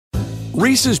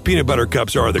Reese's Peanut Butter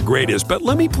Cups are the greatest, but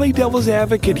let me play devil's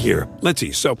advocate here. Let's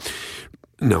see. So,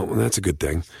 no, that's a good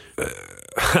thing.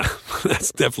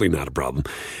 That's definitely not a problem.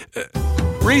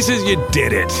 Reese's, you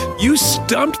did it. You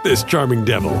stumped this charming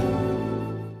devil.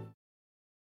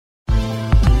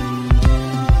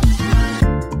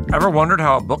 Ever wondered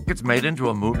how a book gets made into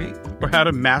a movie? Or how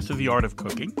to master the art of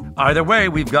cooking? Either way,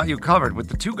 we've got you covered with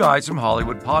the Two Guys from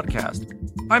Hollywood podcast.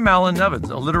 I'm Alan Nevins,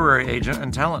 a literary agent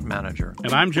and talent manager.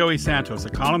 And I'm Joey Santos, a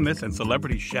columnist and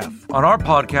celebrity chef. On our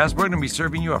podcast, we're going to be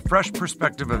serving you a fresh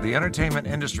perspective of the entertainment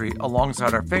industry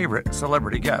alongside our favorite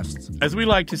celebrity guests. As we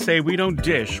like to say, we don't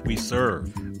dish, we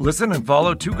serve. Listen and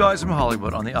follow Two Guys from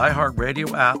Hollywood on the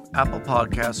iHeartRadio app, Apple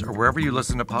Podcasts, or wherever you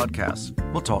listen to podcasts.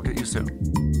 We'll talk at you soon.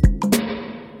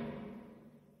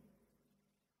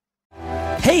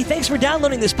 Hey, thanks for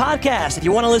downloading this podcast. If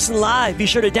you want to listen live, be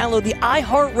sure to download the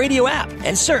iHeartRadio app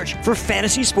and search for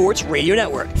Fantasy Sports Radio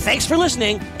Network. Thanks for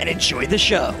listening and enjoy the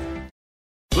show.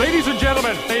 Ladies and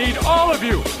gentlemen, I need all of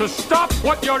you to stop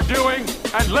what you're doing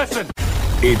and listen.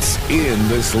 It's In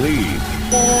This League.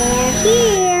 They're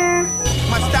here.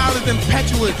 My style is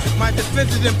impetuous. My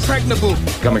defense is impregnable.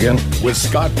 Come again? With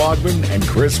Scott Bogman and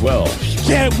Chris Welsh.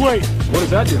 Can't wait. What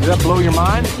does that do? Did that blow your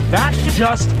mind? That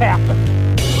just happened.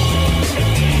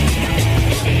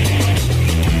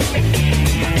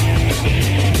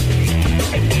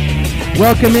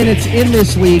 Welcome in. It's In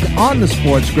This League on the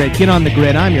Sports Grid. Get on the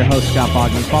grid. I'm your host, Scott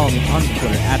Bogman. Follow me on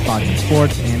Twitter at Bogman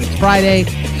Sports. And it's Friday,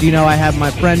 so you know I have my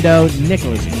friendo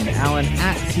Nicholas Ian Allen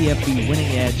at CFB Winning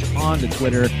Edge on the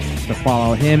Twitter to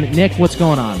follow him. Nick, what's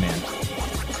going on, man?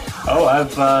 Oh,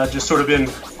 I've just sort of been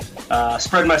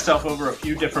spreading myself over a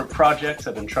few different projects.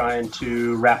 I've been trying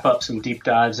to wrap up some deep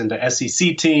dives into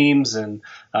SEC teams and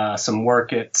some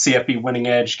work at CFB Winning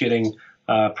Edge, getting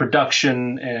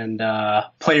production and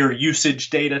player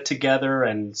usage data together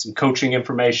and some coaching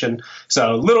information.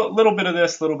 So a little bit of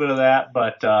this, a little bit of that,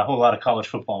 but a whole lot of college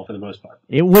football for the most part.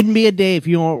 It wouldn't be a day if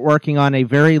you weren't working on a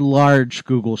very large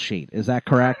Google Sheet. Is that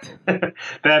correct?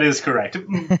 That is correct.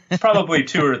 Probably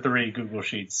 2 or 3 Google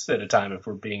Sheets at a time, if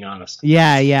we're being honest.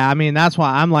 Yeah. I mean, that's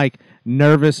why I'm like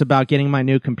nervous about getting my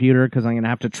new computer, because I'm going to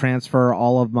have to transfer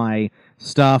all of my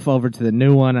stuff over to the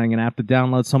new one. I'm going to have to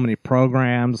download so many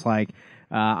programs.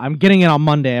 I'm getting it on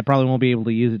Monday. I probably won't be able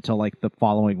to use it till like the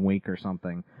following week or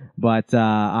something. But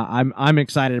I'm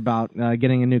excited about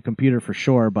getting a new computer for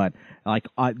sure. But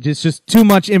just too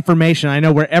much information. I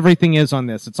know where everything is on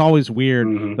this. It's always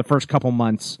weird the first couple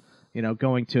months,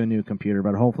 going to a new computer.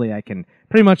 But hopefully I can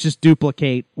pretty much just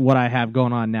duplicate what I have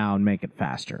going on now and make it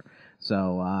faster.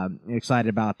 So excited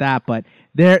about that. But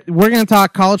we're going to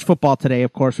talk college football today.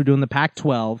 Of course, we're doing the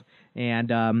Pac-12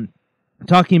 and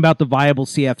talking about the viable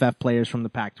CFF players from the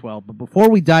Pac-12. But before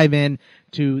we dive in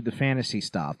to the fantasy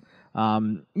stuff,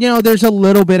 there's a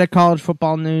little bit of college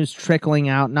football news trickling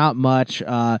out, not much.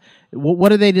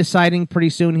 What are they deciding pretty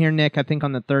soon here, Nick? I think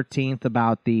on the 13th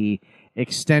about the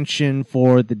extension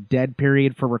for the dead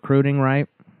period for recruiting, right?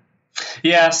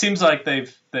 Yeah, it seems like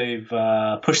they've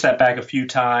pushed that back a few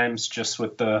times, just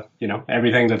with the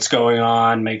everything that's going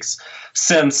on. Makes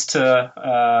sense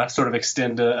to sort of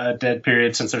extend a dead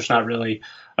period, since there's not really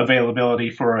availability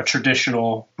for a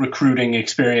traditional recruiting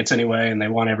experience anyway, and they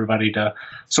want everybody to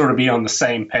sort of be on the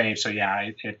same page. So yeah,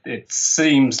 it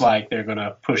seems like they're going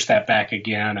to push that back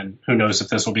again, and who knows if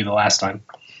this will be the last time.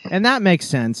 And that makes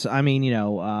sense. I mean,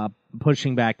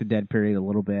 pushing back the dead period a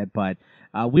little bit, but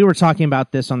we were talking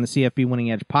about this on the CFB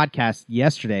Winning Edge podcast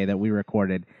yesterday that we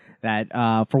recorded, that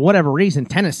for whatever reason,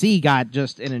 Tennessee got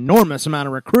just an enormous amount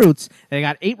of recruits. They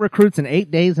got 8 recruits in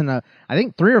 8 days, and I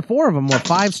think 3 or 4 of them were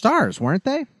 5 stars, weren't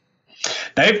they?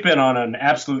 They've been on an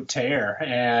absolute tear,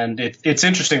 and it's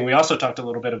interesting. We also talked a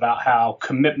little bit about how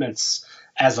commitments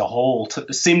as a whole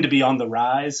seem to be on the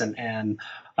rise, and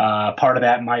part of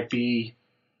that might be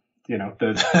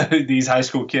these high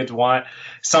school kids want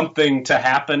something to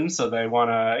happen, so they want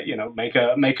to,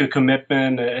 make a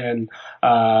commitment and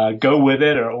go with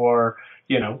it, or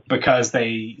because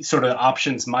they sort of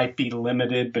options might be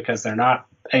limited because they're not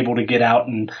able to get out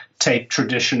and take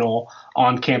traditional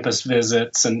on-campus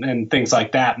visits and things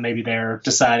like that. Maybe they're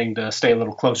deciding to stay a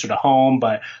little closer to home,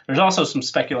 but there's also some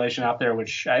speculation out there,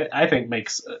 which I think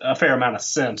makes a fair amount of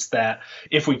sense, that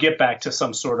if we get back to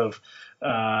some sort of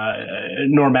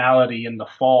normality in the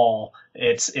fall,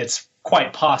 it's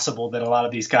quite possible that a lot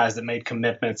of these guys that made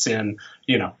commitments in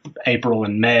April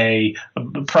and May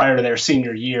prior to their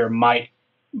senior year might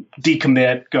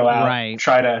decommit, go out, right,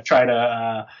 try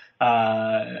to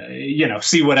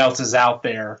see what else is out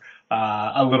there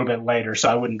a little bit later. So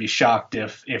I wouldn't be shocked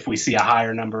if we see a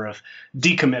higher number of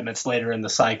decommitments later in the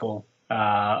cycle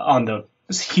on the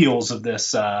heels of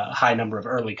this high number of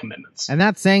early commitments. And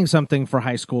that's saying something for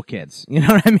high school kids. You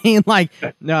know what I mean? Like,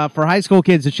 for high school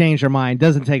kids to change their mind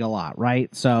doesn't take a lot,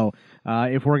 right? So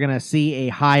if we're going to see a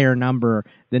higher number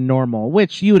than normal,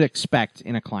 which you would expect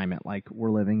in a climate like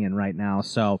we're living in right now.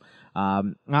 So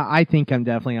I think I'm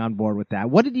definitely on board with that.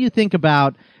 What did you think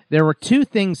about, there were two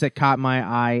things that caught my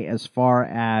eye as far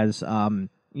as,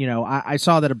 I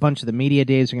saw that a bunch of the media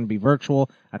days are going to be virtual.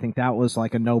 I think that was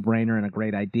like a no-brainer and a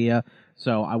great idea.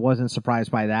 So I wasn't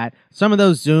surprised by that. Some of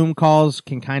those Zoom calls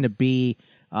can kind of be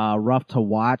rough to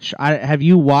watch. Have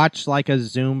you watched like a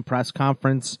Zoom press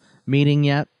conference meeting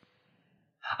yet?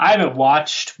 I haven't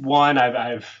watched one.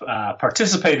 I've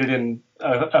participated in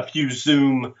a few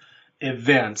Zoom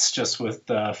events just with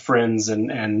friends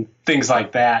and things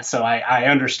like that. So I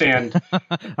understand.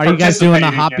 Are you guys doing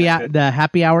the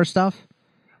happy hour stuff?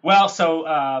 Well, so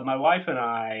my wife and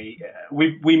I,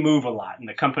 we move a lot, and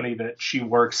the company that she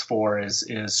works for is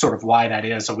sort of why that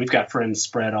is. So we've got friends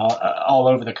spread all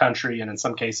over the country, and in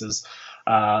some cases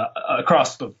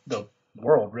across the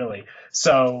world, really.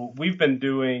 So we've been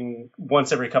doing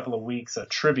once every couple of weeks a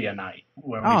trivia night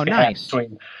where we have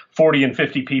between 40 and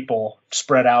 50 people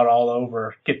spread out all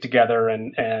over, get together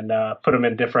and put them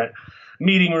in different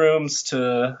meeting rooms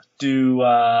to do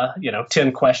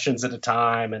 10 questions at a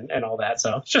time and all that.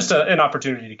 So it's just an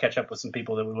opportunity to catch up with some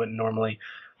people that we wouldn't normally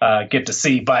get to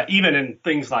see. But even in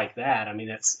things like that, I mean,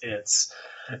 it's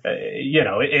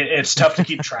tough to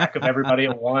keep track of everybody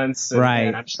at once. And, right.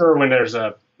 And I'm sure when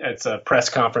it's a press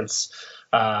conference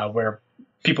where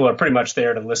people are pretty much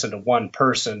there to listen to one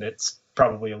person, it's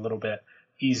probably a little bit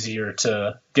easier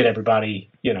to get everybody,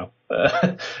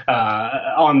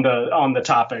 on the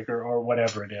topic or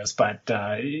whatever it is. But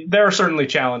there are certainly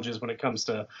challenges when it comes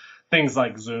to things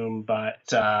like Zoom, but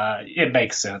it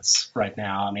makes sense right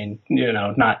now. I mean,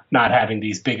 not having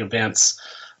these big events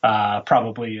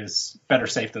probably is better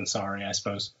safe than sorry, I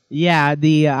suppose. Yeah,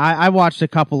 I watched a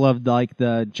couple of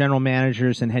the general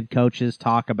managers and head coaches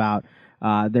talk about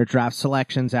their draft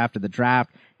selections after the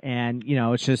draft, and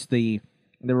it's just the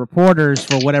reporters,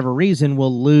 for whatever reason,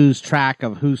 will lose track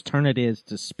of whose turn it is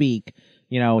to speak,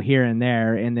 here and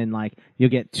there. And then, you'll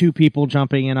get two people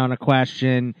jumping in on a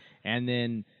question, and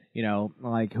then,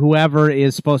 whoever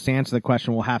is supposed to answer the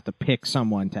question will have to pick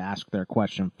someone to ask their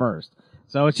question first.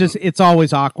 So it's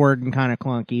always awkward and kind of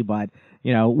clunky, but,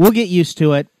 we'll get used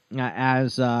to it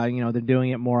as, they're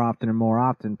doing it more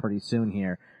often pretty soon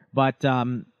here. But,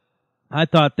 I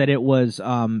thought that it was,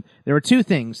 there were two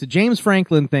things. The James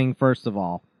Franklin thing, first of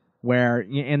all, where,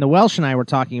 and the Welsh and I were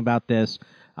talking about this,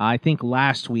 I think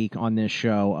last week on this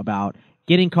show, about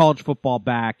getting college football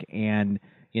back, and,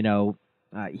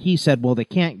 he said, well, they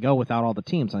can't go without all the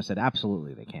teams. And I said,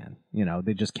 absolutely they can.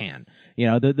 They just can.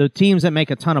 The teams that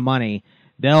make a ton of money,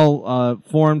 they'll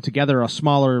form together a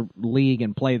smaller league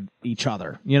and play each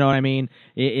other. You know what I mean?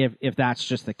 If that's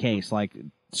just the case.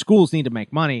 Schools need to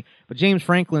make money, but James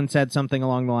Franklin said something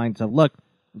along the lines of, look,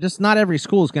 just not every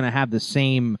school is going to have the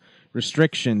same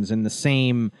restrictions and the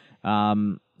same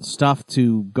stuff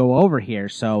to go over here.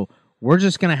 So we're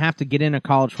just going to have to get in a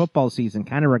college football season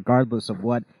kind of regardless of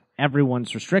what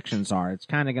everyone's restrictions are. It's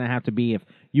kind of going to have to be, if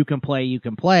you can play, you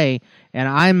can play. And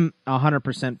I'm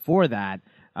 100% for that.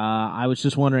 I was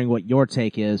just wondering what your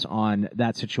take is on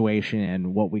that situation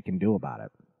and what we can do about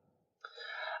it.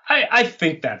 I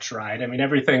think that's right. I mean,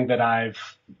 everything that I've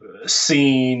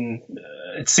seen,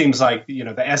 it seems like,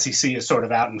 the SEC is sort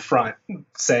of out in front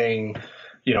saying,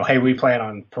 hey, we plan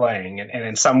on playing. And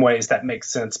in some ways that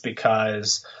makes sense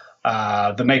because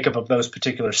the makeup of those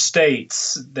particular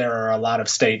states, there are a lot of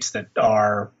states that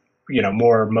are,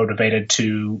 more motivated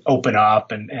to open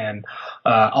up and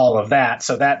all of that.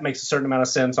 So that makes a certain amount of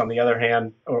sense. On the other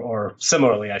hand, or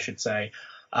similarly, I should say,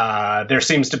 there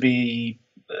seems to be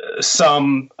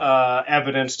some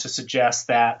evidence to suggest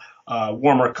that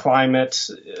warmer climate,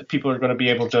 people are going to be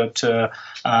able to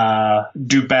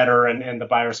do better, and the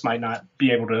virus might not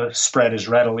be able to spread as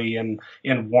readily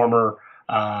in warmer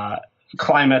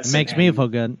climates. Makes me feel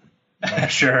good.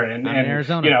 Sure, and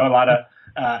Arizona. A lot of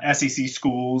SEC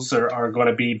schools are going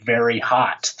to be very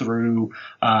hot through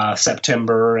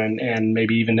September and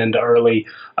maybe even into early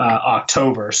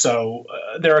October. So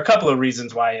there are a couple of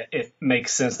reasons why it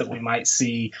makes sense that we might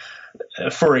see,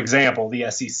 for example,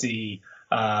 the SEC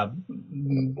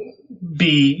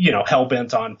be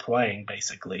hell-bent on playing,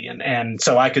 basically. And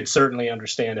so I could certainly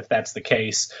understand if that's the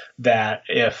case, that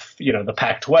if, the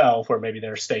Pac-12, where maybe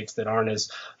there are states that aren't as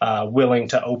willing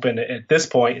to open at this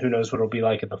point, who knows what it'll be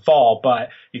like in the fall.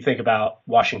 But you think about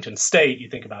Washington State, you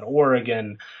think about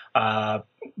Oregon,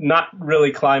 not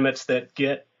really climates that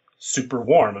get super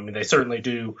warm. I mean, they certainly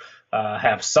do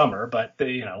have summer, but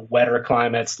wetter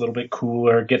climates, a little bit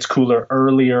cooler, gets cooler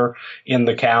earlier in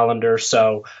the calendar.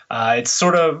 So it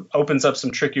sort of opens up some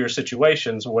trickier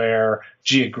situations where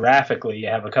geographically you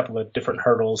have a couple of different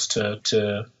hurdles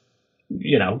to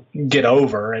get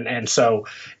over. And so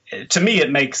to me,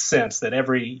 it makes sense that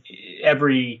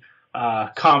every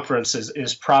conference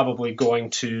is probably going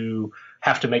to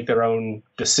have to make their own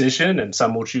decision, and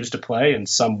some will choose to play and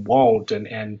some won't.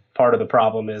 And part of the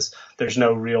problem is there's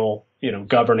no real,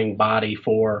 governing body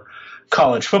for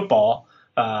college football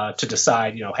to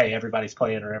decide, hey, everybody's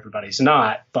playing or everybody's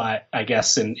not. But I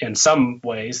guess in some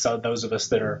ways, so those of us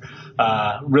that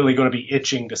are really going to be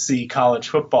itching to see college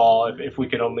football, if we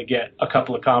could only get a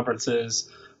couple of conferences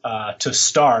to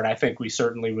start, I think we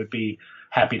certainly would be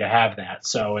happy to have that.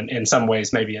 So in some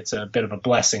ways, maybe it's a bit of a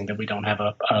blessing that we don't have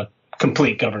a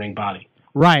complete governing body.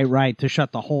 Right, to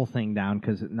shut the whole thing down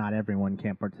because not everyone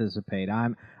can participate.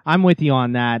 I'm with you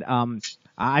on that.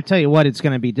 I tell you what, it's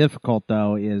going to be difficult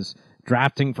though is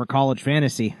drafting for college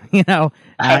fantasy.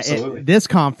 Absolutely. This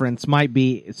conference might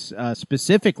be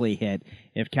specifically hit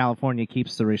if California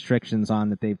keeps the restrictions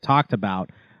on that they've talked about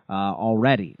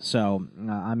already. So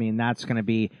that's going to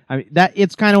be. That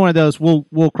it's kind of one of those.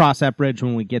 We'll cross that bridge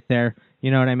when we get there.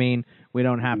 You know what I mean? We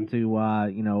don't have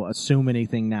to, assume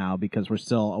anything now because we're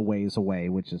still a ways away,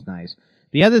 which is nice.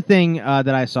 The other thing that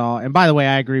I saw, and by the way,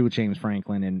 I agree with James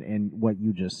Franklin and what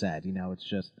you just said. It's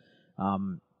just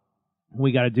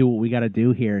we got to do what we got to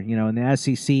do here. In the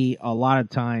SEC, a lot of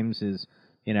times is,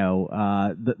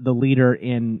 the leader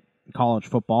in college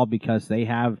football because they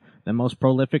have the most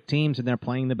prolific teams and they're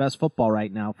playing the best football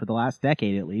right now for the last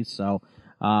decade at least. So,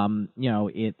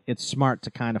 it's smart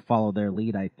to kind of follow their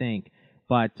lead, I think.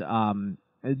 But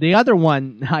the other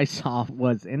one I saw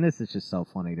was, and this is just so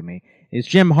funny to me, is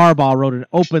Jim Harbaugh wrote an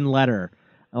open letter.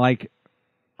 Like,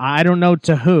 I don't know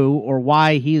to who or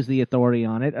why he's the authority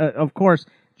on it. Of course,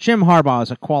 Jim Harbaugh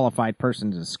is a qualified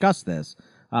person to discuss this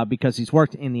because he's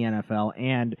worked in the NFL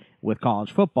and with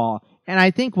college football. And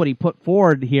I think what he put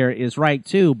forward here is right,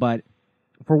 too. But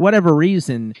for whatever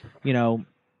reason, a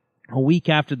week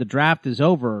after the draft is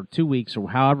over, 2 weeks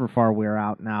or however far we're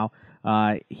out now,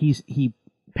 he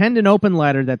penned an open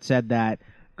letter that said that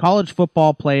college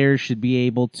football players should be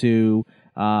able to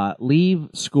leave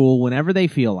school whenever they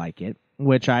feel like it,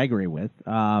 which I agree with.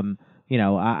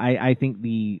 I think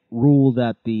the rule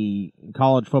that the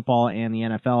college football and the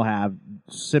NFL have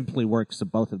simply works to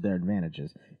both of their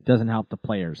advantages. It doesn't help the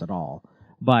players at all.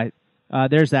 But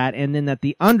there's that. And then that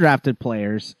the undrafted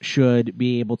players should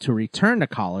be able to return to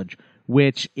college,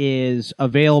 which is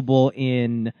available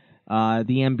in the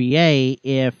NBA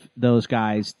if those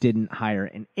guys didn't hire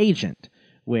an agent,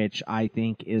 which I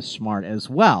think is smart as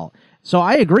well. So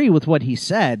I agree with what he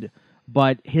said,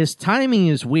 but his timing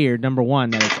is weird, number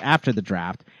one, that it's after the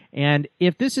draft. And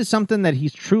if this is something that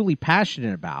he's truly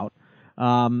passionate about,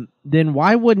 then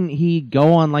why wouldn't he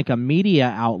go on like a media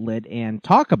outlet and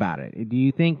talk about it? Do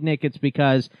you think, Nick, it's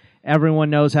because everyone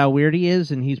knows how weird he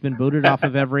is and he's been booted off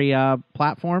of every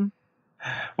platform?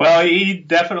 Well, he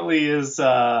definitely is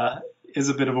a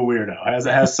bit of a weirdo.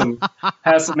 Has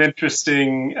some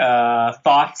interesting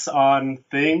thoughts on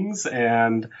things,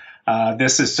 and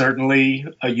this is certainly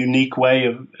a unique way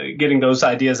of getting those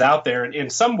ideas out there. And in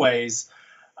some ways,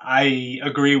 I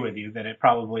agree with you that it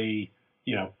probably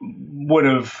would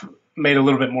have made a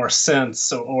little bit more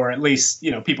sense, or at least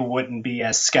people wouldn't be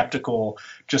as skeptical.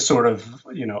 Just sort of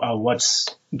what's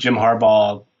Jim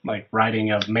Harbaugh like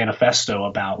writing a manifesto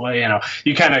about? Well,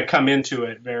 you kind of come into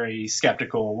it very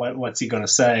skeptical. What's he going to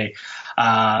say?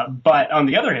 But on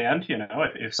the other hand,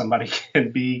 if somebody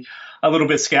can be a little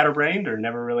bit scatterbrained or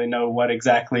never really know what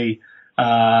exactly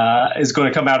is going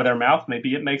to come out of their mouth,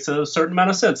 maybe it makes a certain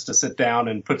amount of sense to sit down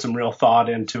and put some real thought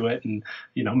into it and,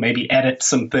 maybe edit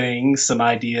some things, some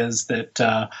ideas that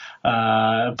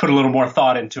put a little more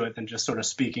thought into it than just sort of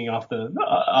speaking off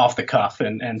the cuff.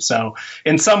 And so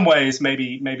in some ways,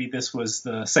 maybe this was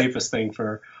the safest thing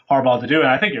for Harbaugh to do. And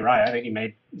I think you're right. I think he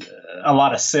made a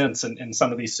lot of sense in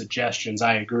some of these suggestions.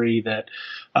 I agree that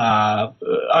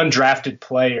undrafted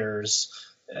players,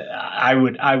 I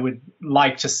would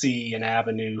like to see an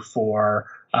avenue for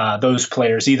those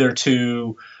players either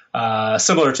to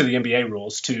similar to the NBA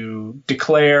rules to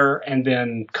declare and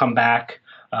then come back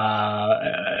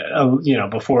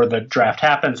before the draft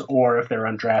happens, or if they're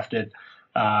undrafted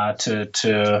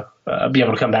to be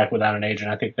able to come back without an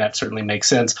agent. I think that certainly makes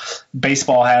sense.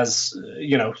 Baseball has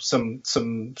some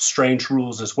strange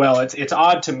rules as well. It's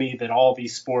odd to me that all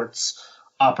these sports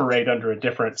operate under a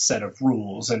different set of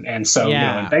rules. And so,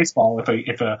 in baseball,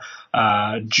 if a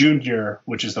junior,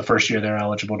 which is the first year they're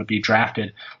eligible to be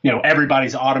drafted,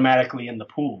 everybody's automatically in the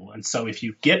pool. And so if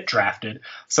you get drafted,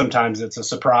 sometimes it's a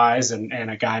surprise and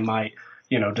a guy might,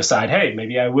 decide, hey,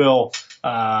 maybe I will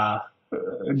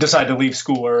decide to leave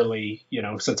school early,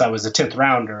 since I was a 10th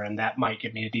rounder, and that might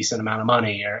give me a decent amount of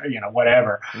money or,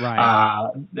 whatever.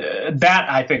 Right. That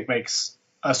I think makes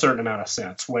a certain amount of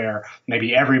sense, where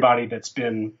maybe everybody that's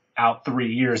been out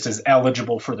 3 years is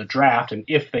eligible for the draft. And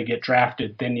if they get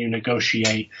drafted, then you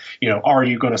negotiate, are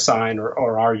you going to sign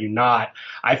or are you not?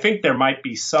 I think there might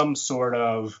be some sort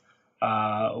of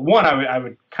one, I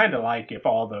would kind of like if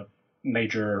all the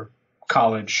major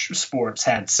college sports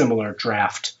had similar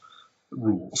draft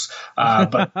rules.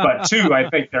 But two, I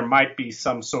think there might be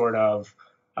some sort of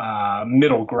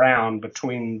middle ground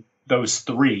between those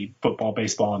three, football,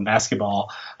 baseball, and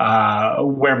basketball,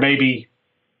 where maybe,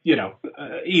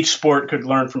 each sport could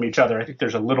learn from each other. I think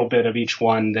there's a little bit of each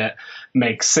one that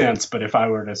makes sense. But if I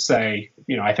were to say,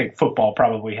 I think football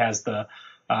probably has the,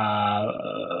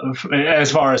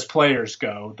 as far as players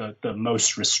go, the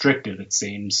most restrictive, it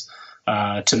seems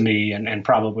to me, and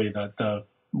probably the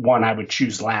one I would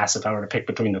choose last if I were to pick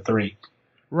between the three.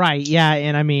 Right. Yeah.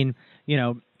 And I mean,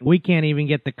 we can't even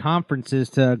get the conferences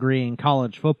to agree in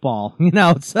college football,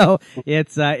 so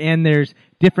it's, and there's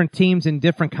different teams in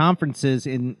different conferences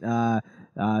in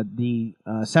the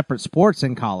separate sports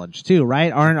in college too,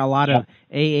 right? Aren't a lot of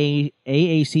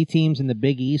AAC teams in the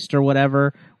Big East or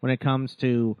whatever when it comes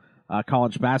to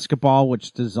college basketball,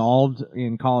 which dissolved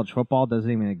in college football,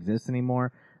 doesn't even exist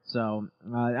anymore. So,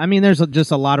 I mean, there's just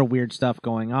a lot of weird stuff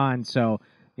going on. So,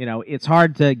 it's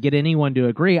hard to get anyone to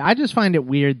agree. I just find it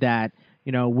weird that,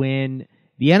 when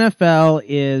the NFL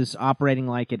is operating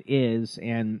like it is,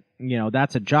 and,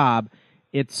 that's a job,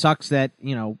 it sucks that,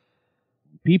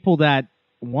 people that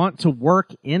want to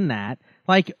work in that,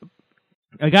 like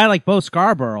a guy like Bo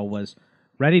Scarborough was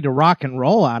ready to rock and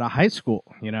roll out of high school,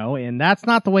 and that's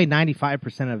not the way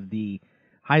 95% of the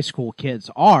high school kids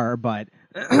are, but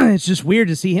it's just weird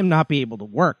to see him not be able to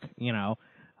work,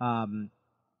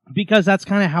 because that's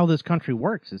kind of how this country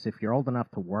works, is if you're old enough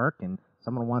to work and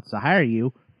someone wants to hire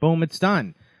you, boom, it's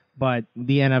done. But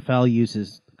the NFL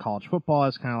uses college football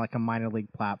as kind of like a minor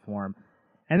league platform,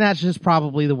 and that's just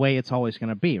probably the way it's always going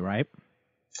to be, right?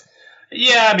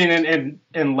 Yeah, I mean,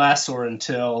 unless or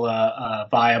until a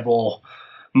viable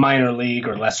minor league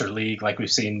or lesser league, like we've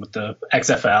seen with the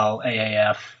XFL,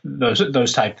 AAF,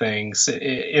 those type things.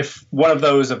 If one of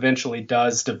those eventually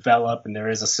does develop and there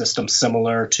is a system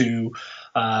similar to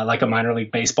like a minor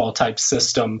league baseball type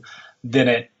system, then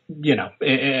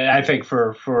I think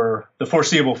for the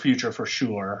foreseeable future, for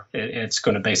sure, it's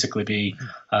going to basically be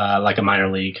like a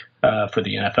minor league for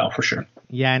the NFL for sure.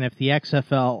 Yeah, and if the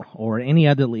XFL or any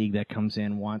other league that comes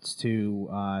in wants to,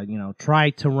 try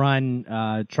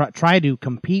to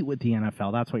compete with the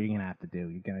NFL, that's what you're going to have to do.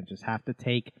 You're going to just have to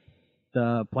take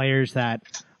the players that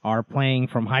are playing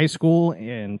from high school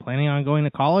and planning on going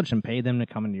to college and pay them to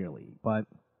come into your league. But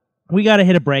we got to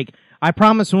hit a break. I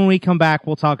promise when we come back,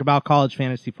 we'll talk about college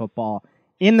fantasy football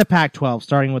in the Pac-12,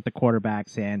 starting with the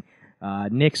quarterbacks and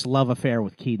Nick's love affair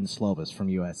with Keaton Slovis from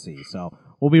USC. So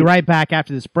we'll be right back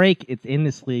after this break. It's In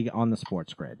This League on the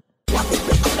Sports Grid.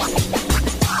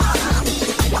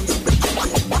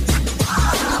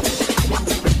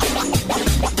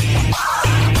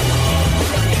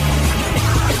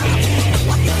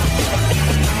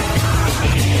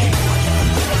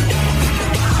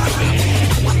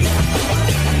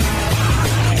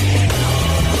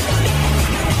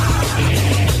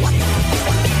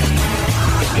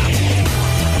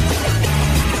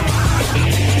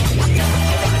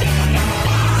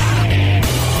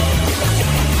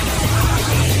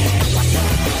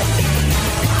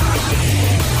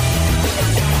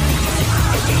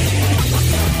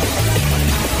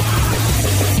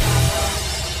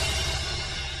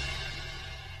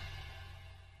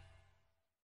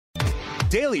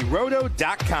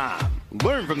 DailyRoto.com.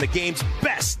 Learn from the game's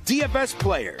best DFS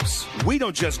players. We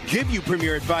don't just give you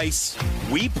premier advice,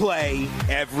 we play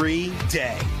every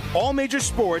day. All major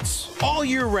sports, all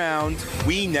year round,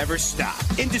 we never stop.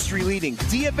 Industry-leading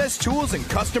DFS tools and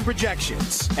custom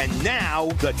projections. And now,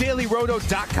 the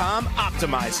DailyRoto.com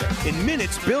Optimizer. In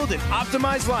minutes, build and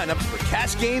optimize lineups for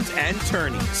cash games and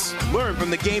tourneys. Learn from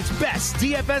the game's best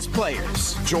DFS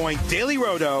players. Join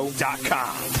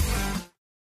DailyRoto.com.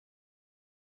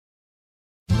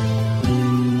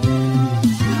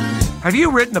 Have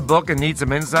you written a book and need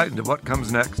some insight into what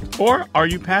comes next? Or are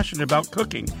you passionate about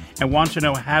cooking and want to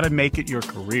know how to make it your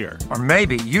career? Or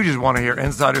maybe you just want to hear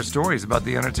insider stories about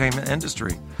the entertainment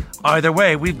industry. Either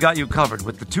way, we've got you covered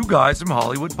with the Two Guys from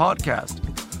Hollywood podcast.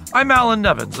 I'm Alan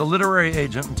Nevins, a literary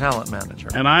agent and talent manager.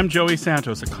 And I'm Joey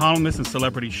Santos, a columnist and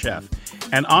celebrity chef.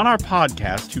 And on our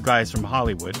podcast, Two Guys from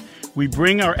Hollywood, we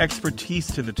bring our expertise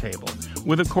to the table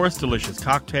with, of course, delicious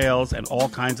cocktails and all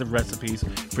kinds of recipes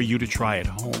for you to try at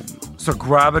home. So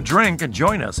grab a drink and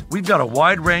join us. We've got a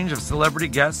wide range of celebrity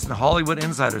guests and Hollywood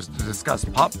insiders to discuss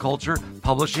pop culture,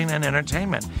 publishing, and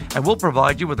entertainment. And we'll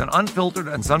provide you with an unfiltered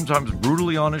and sometimes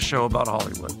brutally honest show about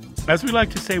Hollywood. As we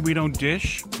like to say, we don't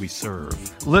dish, we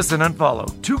serve. Listen and follow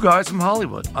Two Guys from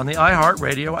Hollywood on the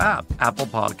iHeartRadio app, Apple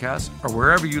Podcasts, or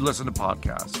wherever you listen to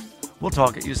podcasts. We'll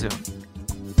talk at you soon.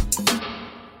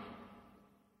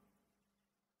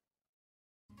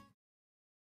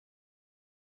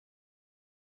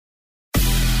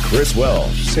 Chris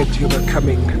Wells. Said you were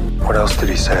coming. What else did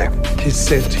he say? He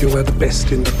said you were the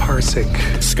best in the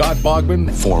parsec. Scott Bogman.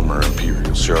 Former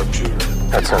Imperial sharpshooter.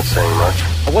 That's not saying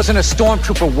much. I wasn't a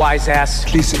stormtrooper, wise ass.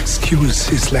 Please excuse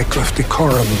his lack of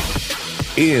decorum.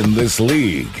 In this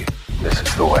league. This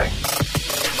is the way.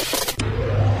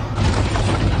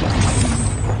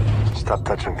 Stop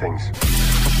touching things.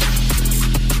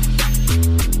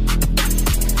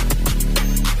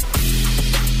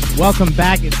 Welcome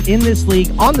back. It's In This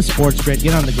League on the Sports Grid.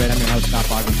 Get on the grid. I'm your host, Scott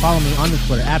Bogman. Follow me on the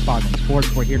Twitter at Bogman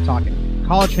Sports. We're here talking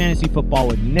college fantasy football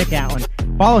with Nick Allen.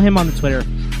 Follow him on the Twitter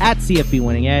at CFB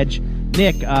Winning Edge.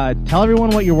 Nick, tell everyone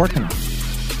what you're working on.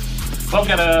 Well, we've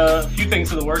got a few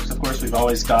things in the works. Of course, we've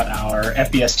always got our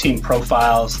FBS team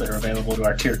profiles that are available to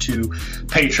our Tier 2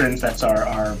 patrons. That's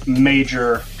our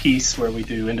major piece where we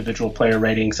do individual player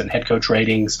ratings and head coach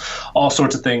ratings, all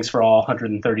sorts of things for all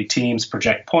 130 teams,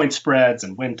 project point spreads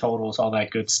and win totals, all that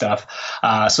good stuff.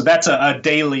 So that's a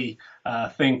daily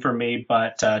thing for me,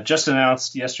 but just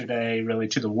announced yesterday, really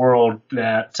to the world,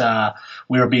 that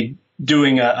we will be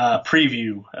doing a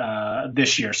preview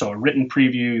this year. So a written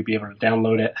preview, you'll be able to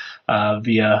download it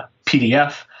via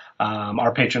PDF.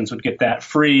 Our patrons would get that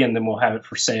free, and then we'll have it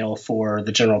for sale for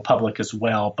the general public as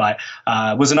well. But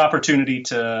it was an opportunity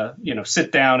to,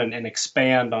 sit down and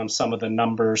expand on some of the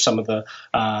numbers, some of the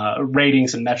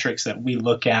ratings and metrics that we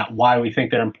look at, why we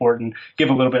think they're important, give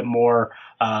a little bit more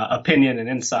opinion and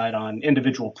insight on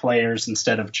individual players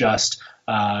instead of just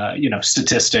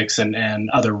statistics and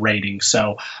other ratings.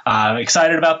 So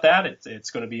excited about that. It's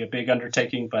going to be a big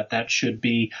undertaking, but that should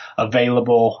be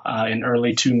available in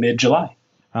early to mid-July.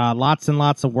 Lots and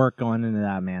lots of work going into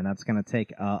that, man. That's going to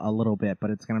take a little bit,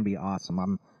 but it's going to be awesome.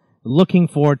 I'm looking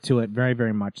forward to it very,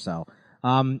 very much so.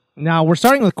 Now, we're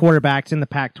starting with quarterbacks in the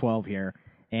Pac-12 here,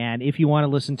 and if you want to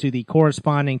listen to the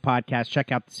corresponding podcast,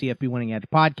 check out the CFB Winning Edge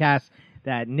podcast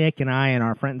that Nick and I and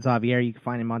our friend Xavier, you can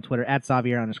find him on Twitter at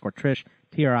Xavier_Triche,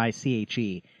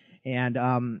 Triche.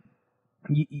 And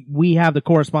we have the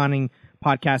corresponding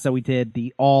podcast that we did,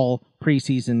 the all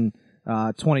preseason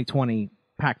 2020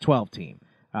 Pac-12 team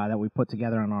that we put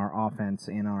together on our offense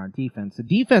and on our defense. The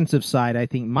defensive side, I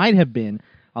think, might have been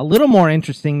a little more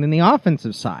interesting than the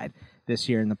offensive side this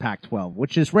year in the Pac-12,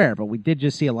 which is rare, but we did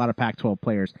just see a lot of Pac-12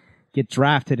 players get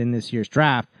drafted in this year's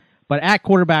draft. But at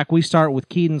quarterback, we start with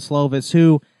Kedon Slovis,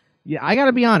 who, I got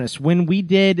to be honest, when we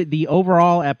did the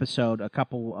overall episode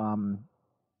about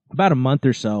a month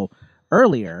or so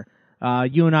earlier,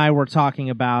 you and I were talking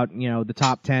about, the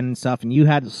top 10 and stuff, and you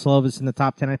had Slovis in the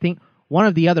top 10. I think one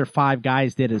of the other 5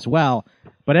 guys did as well,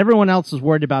 but everyone else was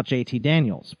worried about JT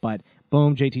Daniels. But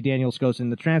boom, JT Daniels goes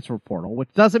in the transfer portal,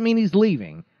 which doesn't mean he's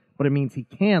leaving, but it means he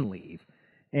can leave.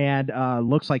 And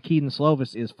looks like Kedon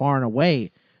Slovis is far and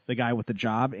away the guy with the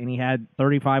job, and he had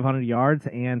 3,500 yards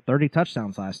and 30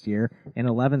 touchdowns last year in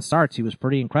 11 starts. He was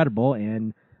pretty incredible,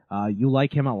 and you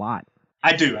like him a lot.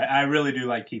 I do. I really do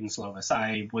like Kedon Slovis.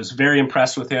 I was very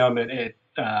impressed with him. It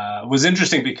was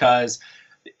interesting because,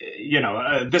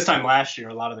 this time last year,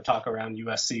 a lot of the talk around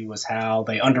USC was how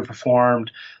they underperformed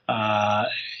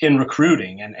in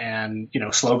recruiting. And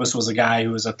Slovis was a guy who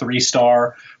was a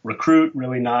 3-star recruit,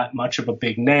 really not much of a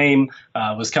big name,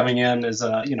 was coming in as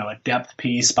a depth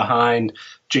piece behind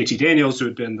JT Daniels, who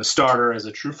had been the starter as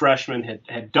a true freshman,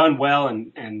 had done well,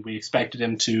 and we expected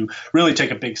him to really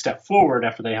take a big step forward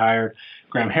after they hired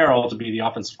Graham Harrell to be the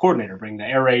offensive coordinator, bring the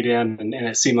air raid in, and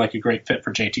it seemed like a great fit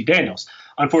for JT Daniels.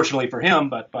 unfortunately for him,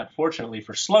 but fortunately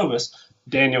for Slovis,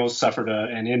 Daniels suffered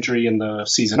an injury in the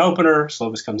season opener.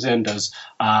 Slovis comes in, does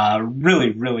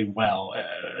really, really well,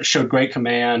 showed great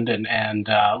command, and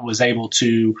was able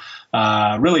to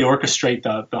really orchestrate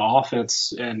the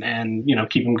offense and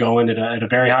keep them going at a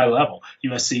very high level.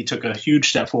 USC took a huge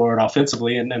step forward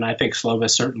offensively, and I think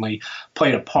Slovis certainly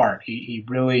played a part. He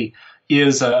really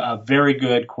is a very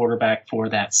good quarterback for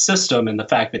that system, and the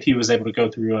fact that he was able to go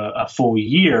through a full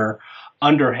year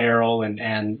under Harrell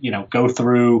and go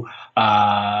through,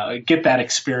 get that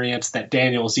experience that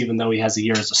Daniels, even though he has a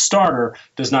year as a starter,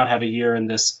 does not have a year in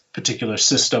this particular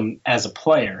system as a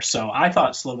player. So I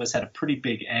thought Slovis had a pretty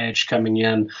big edge coming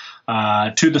in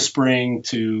to the spring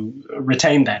to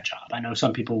retain that job. I know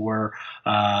some people were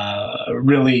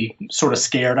really sort of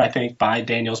scared, I think, by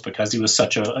Daniels because he was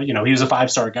such a, he was a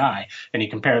 5-star guy. And you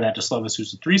compare that to Slovis,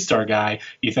 who's a 3-star guy,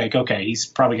 you think, okay, he's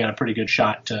probably got a pretty good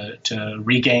shot to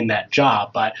regain that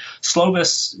job. But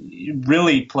Slovis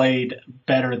really played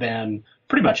better than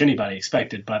pretty much anybody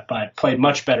expected, but played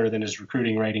much better than his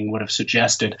recruiting rating would have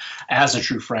suggested as a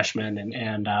true freshman,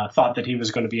 and thought that he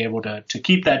was going to be able to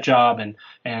keep that job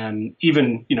and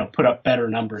even put up better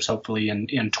numbers hopefully in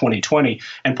 2020.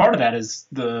 And part of that is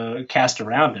the cast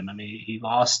around him. I mean, he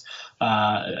lost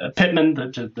Pittman,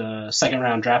 the second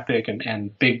round draft pick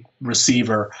and big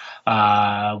receiver,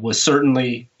 was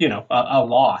certainly a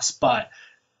loss, but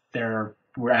there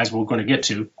were, as we're going to get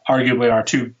to, arguably our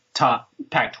two top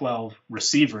Pac-12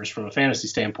 receivers from a fantasy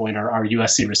standpoint are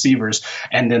USC receivers.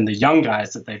 And then the young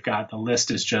guys that they've got, the list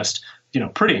is just,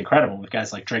 pretty incredible with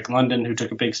guys like Drake London, who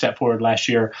took a big step forward last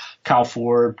year, Kyle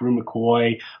Ford, Brew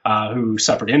McCoy, who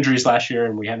suffered injuries last year,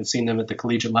 and we haven't seen them at the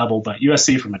collegiate level. But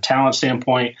USC, from a talent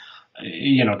standpoint,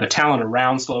 the talent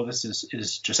around Slovis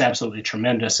is just absolutely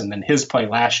tremendous. And then his play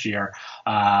last year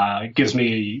gives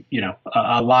me,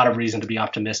 a lot of reason to be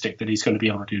optimistic that he's going to be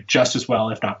able to do just as well,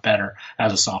 if not better,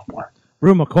 as a sophomore.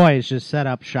 Brew McCoy has just set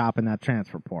up shop in that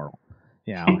transfer portal.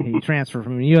 He transferred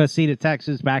from USC to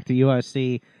Texas, back to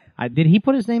USC. Did he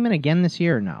put his name in again this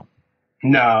year or no?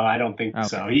 No, I don't think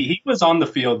so. He was on the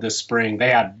field this spring.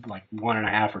 They had like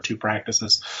 1.5 or 2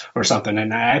 practices or something,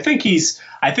 and I think he's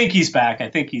back. I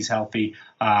think he's healthy,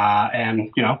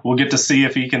 and we'll get to see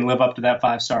if he can live up to that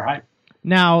 5-star hype.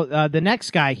 Now, the next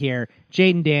guy here,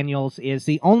 Jayden Daniels, is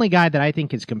the only guy that I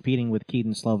think is competing with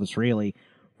Kedon Slovis really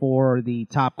for the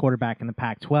top quarterback in the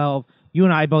Pac-12. You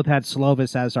and I both had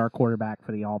Slovis as our quarterback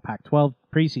for the All Pac-12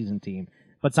 preseason team,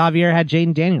 but Xavier had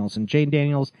Jayden Daniels, and Jayden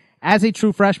Daniels, as a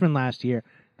true freshman last year,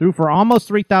 threw for almost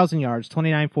 3,000 yards,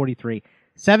 29.43,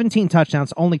 17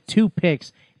 touchdowns, only 2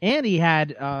 picks, and he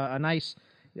had a nice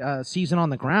season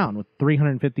on the ground with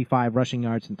 355 rushing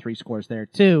yards and 3 scores there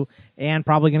too, and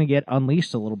probably going to get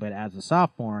unleashed a little bit as a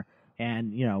sophomore.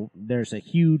 And, there's a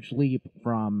huge leap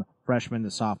from freshman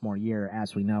to sophomore year,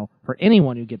 as we know, for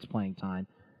anyone who gets playing time.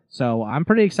 So I'm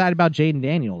pretty excited about Jayden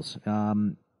Daniels.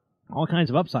 All kinds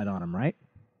of upside on him, right?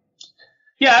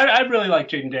 Yeah, I really like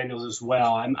Jayden Daniels as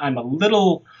well. I'm a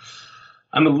little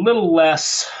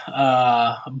less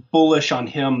bullish on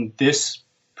him this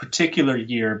particular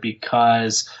year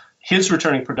because his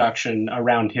returning production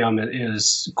around him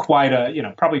is quite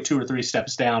probably 2 or 3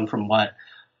 steps down from what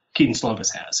Kedon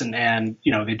Slovis has. And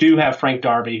they do have Frank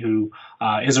Darby, who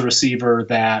is a receiver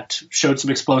that showed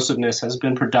some explosiveness, has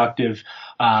been productive,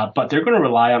 but they're going to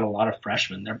rely on a lot of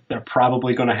freshmen. They're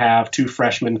probably going to have 2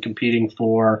 freshmen competing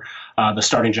for the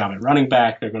starting job at running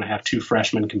back. They're going to have 2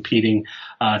 freshmen competing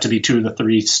to be 2 of the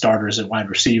 3 starters at wide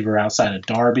receiver outside of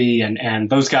Darby. And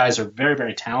those guys are very,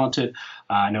 very talented.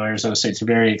 I know Arizona State's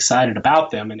very excited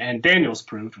about them. And Daniels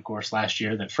proved, of course, last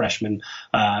year that freshmen,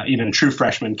 even true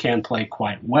freshmen, can play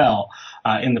quite well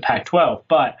in the Pac-12.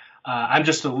 But I'm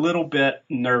just a little bit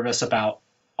nervous about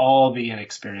all the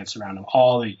inexperience around him,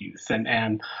 all the youth.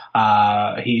 And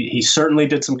he certainly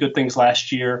did some good things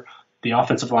last year. The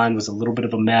offensive line was a little bit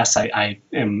of a mess. I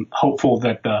am hopeful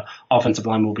that the offensive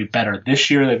line will be better this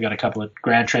year. They've got a couple of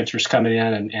grad transfers coming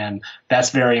in, and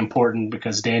that's very important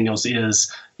because Daniels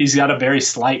he's got a very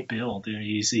slight build.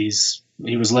 He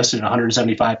was listed at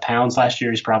 175 pounds last year.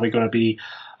 He's probably going to be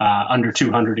under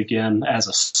 200 again as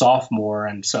a sophomore,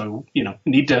 and so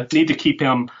need to keep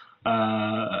him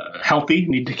healthy.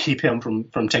 Need to keep him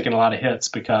from taking a lot of hits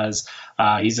because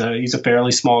he's a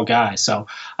fairly small guy. So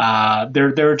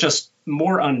there are just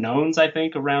more unknowns, I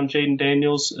think, around Jayden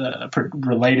Daniels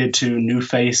related to new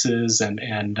faces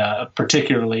and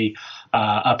particularly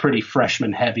a pretty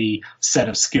freshman-heavy set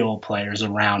of skill players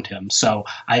around him. So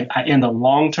I in the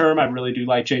long term, I really do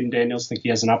like Jayden Daniels. Think he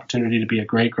has an opportunity to be a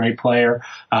great player.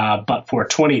 But for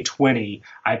 2020,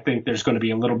 I think there's going to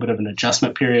be a little bit of an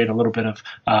adjustment period, a little bit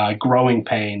of growing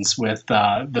pains with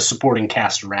the supporting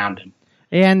cast around him.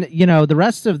 And, the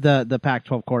rest of the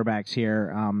Pac-12 quarterbacks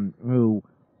here who,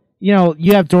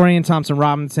 you have Dorian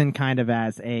Thompson-Robinson kind of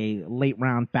as a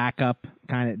late-round backup.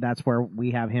 That's where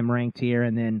we have him ranked here.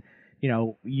 And then,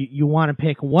 you want to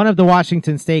pick one of the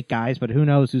Washington State guys, but who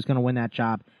knows who's going to win that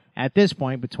job at this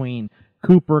point between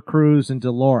Cooper, Cruz, and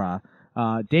DeLaura.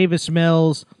 Davis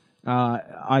Mills,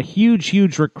 a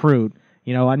huge recruit, a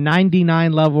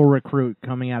 99-level recruit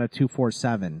coming out of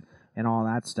 247 and all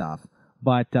that stuff.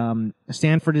 But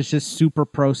Stanford is just super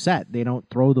pro set. They don't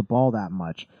throw the ball that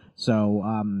much. So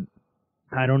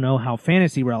I don't know how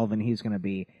fantasy relevant he's going to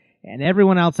be. And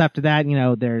everyone else after that,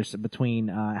 there's between,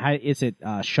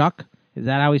 Shuck? Is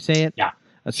that how we say it? Yeah,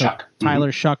 Shuck.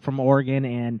 Tyler Shuck from Oregon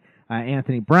and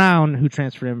Anthony Brown, who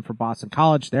transferred him from Boston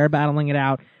College. They're battling it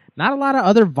out. Not a lot of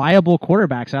other viable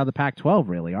quarterbacks out of the Pac-12,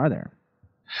 really, are there?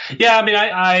 Yeah, I mean,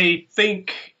 I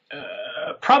think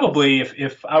probably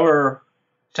if I were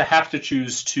to have to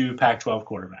choose two Pac-12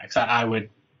 quarterbacks, I would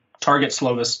target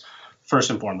Slovis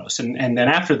first and foremost. And then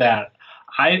after that,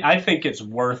 I think it's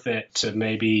worth it to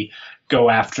maybe go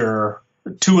after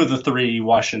two of the three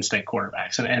Washington State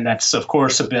quarterbacks. And that's, of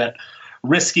course, a bit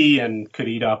risky and could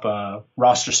eat up a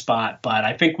roster spot. But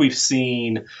I think we've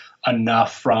seen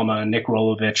enough from a Nick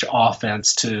Rolovich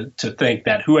offense to think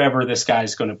that whoever this guy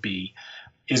is going to be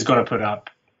is going to put up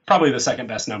probably the second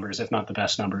best numbers, if not the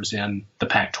best numbers in the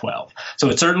Pac-12. So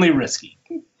it's certainly risky.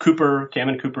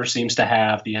 Cameron Cooper seems to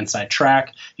have the inside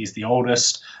track. He's the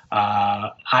oldest.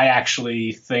 I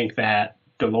actually think that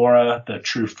DeLaura, the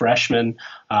true freshman,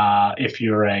 if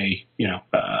you're a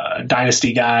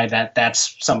dynasty guy,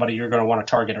 that's somebody you're going to want to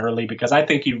target early, because I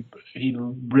think he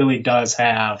really does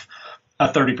have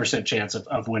a 30% chance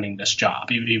of winning this job.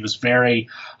 He was very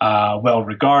well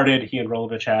regarded. He and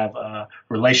Rolovich have a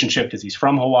relationship because he's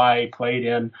from Hawaii, played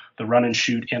in the run and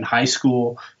shoot in high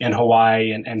school in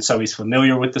Hawaii, and so he's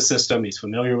familiar with the system. He's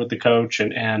familiar with the coach,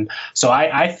 and so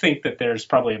I think that there's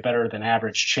probably a better than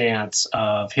average chance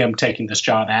of him taking this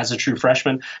job as a true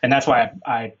freshman, and that's why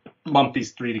I lump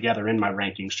these three together in my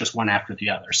rankings, just one after the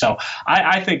other. So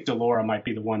I think DeLaura might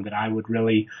be the one that I would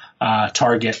really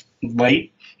target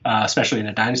late, especially in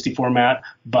a dynasty format.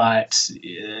 But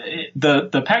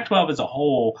the Pac-12 as a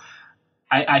whole,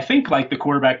 I think like the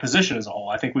quarterback position as a whole,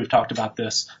 I think we've talked about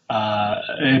this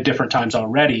at different times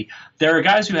already. There are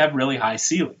guys who have really high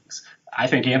ceilings. I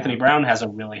think Anthony Brown has a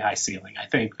really high ceiling. I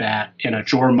think that in a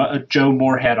Joe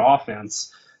Moorhead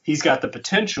offense, he's got the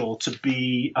potential to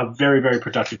be a very, very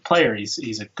productive player.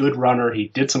 He's a good runner. He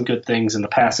did some good things in the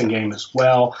passing game as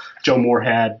well. Joe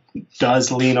Moorhead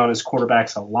does lean on his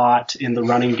quarterbacks a lot in the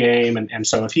running game. And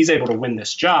so if he's able to win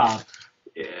this job,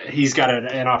 he's got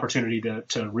an opportunity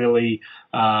to really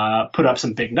put up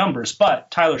some big numbers.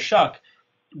 But Tyler Shuck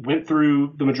went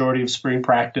through the majority of spring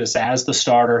practice as the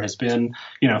starter, has been,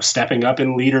 stepping up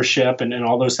in leadership and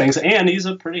all those things. And he's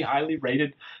a pretty highly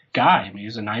rated guy. I mean,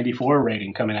 he's a 94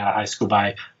 rating coming out of high school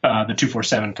by the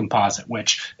 247 composite,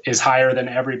 which is higher than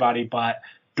everybody but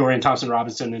Dorian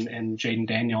Thompson-Robinson and Jayden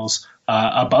Daniels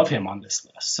above him on this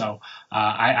list. So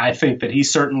I think that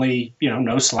he's certainly,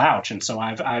 no slouch. And so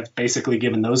I've basically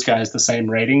given those guys the same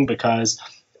rating because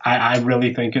I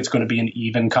really think it's going to be an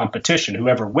even competition.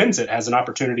 Whoever wins it has an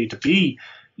opportunity to be,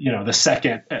 the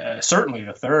second, certainly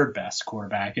the third best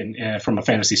quarterback from a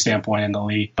fantasy standpoint in the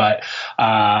league. But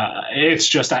it's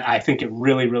just, I think it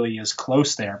really, really is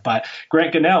close there. But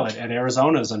Grant Gunnell at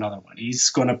Arizona is another one.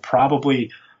 He's going to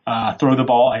probably throw the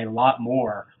ball a lot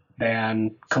more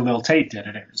than Khalil Tate did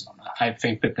at Arizona. I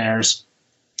think that there's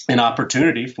an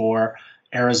opportunity for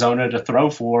Arizona to throw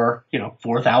for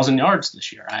 4,000 yards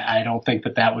this year. I don't think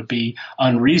that would be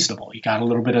unreasonable. He got a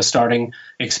little bit of starting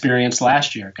experience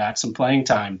last year, got some playing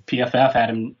time. PFF had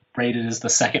him rated as the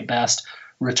second best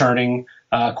returning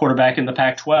quarterback in the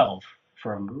Pac-12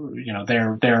 from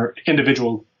their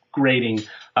individual grading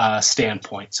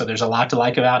standpoint. So there's a lot to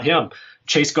like about him.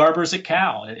 Chase Garbers at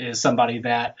Cal is somebody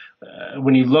that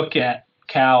when you look at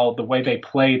Cal, the way they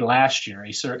played last year,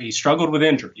 he struggled with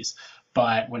injuries.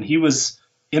 But when he was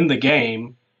in the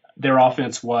game, their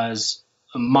offense was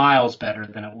miles better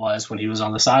than it was when he was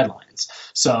on the sidelines.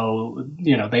 So,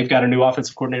 they've got a new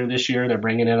offensive coordinator this year. They're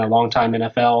bringing in a longtime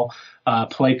NFL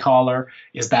play caller.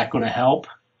 Is that going to help?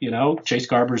 Chase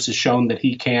Garbers has shown that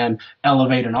he can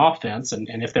elevate an offense, and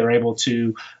if they're able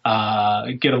to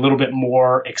get a little bit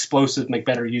more explosive, make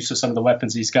better use of some of the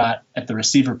weapons he's got at the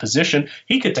receiver position,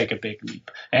 he could take a big leap.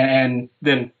 And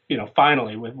then,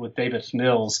 finally with Davis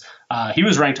Mills, he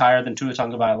was ranked higher than Tua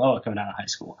Tagovailoa coming out of high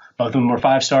school. Both of them were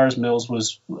 5 stars. Mills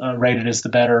was rated as the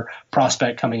better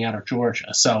prospect coming out of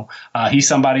Georgia. So he's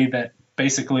somebody that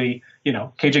basically,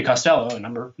 KJ Costello,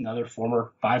 another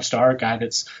former 5-star guy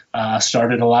that's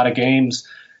started a lot of games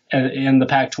in the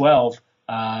Pac-12.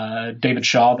 David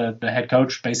Shaw, the head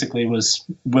coach, basically was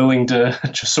willing to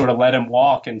just sort of let him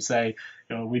walk and say,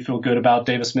 we feel good about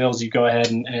Davis Mills. You go ahead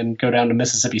and go down to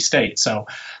Mississippi State. So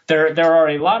there are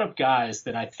a lot of guys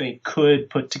that I think could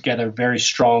put together very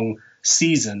strong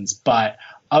seasons, but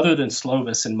other than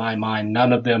Slovis, in my mind,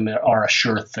 none of them are a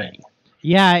sure thing.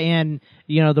 Yeah, and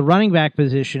the running back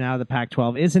position out of the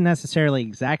Pac-12 isn't necessarily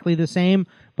exactly the same,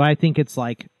 but I think it's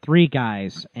like 3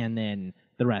 guys and then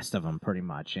the rest of them pretty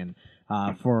much. And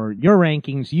for your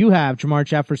rankings, you have Jamar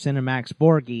Jefferson and Max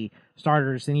Borghi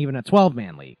starters in even a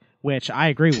 12-man league, which I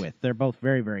agree with. They're both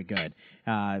very, very good.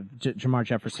 Jamar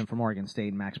Jefferson from Oregon State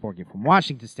and Max Borghi from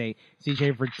Washington State.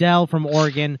 CJ Verdell from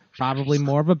Oregon, probably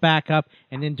more of a backup.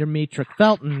 And then Demetric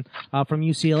Felton from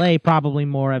UCLA, probably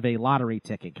more of a lottery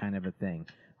ticket kind of a thing.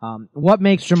 What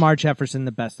makes Jamar Jefferson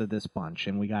the best of this bunch?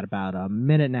 And we got about a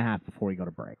minute and a half before we go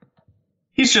to break.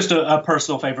 He's just a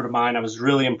personal favorite of mine. I was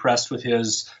really impressed with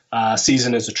his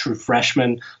season as a true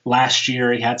freshman. Last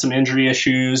year, he had some injury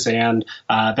issues, and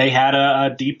they had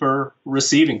a deeper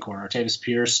receiving core. Artavis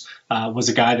Pierce was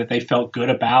a guy that they felt good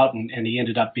about, and he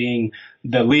ended up being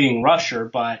the leading rusher.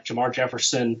 But Jamar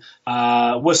Jefferson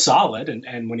was solid,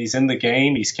 and when he's in the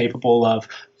game, he's capable of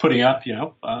putting up,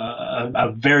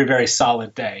 a very, very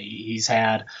solid day. He's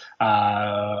had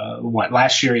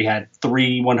last year he had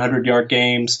 3 100-yard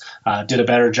games, did a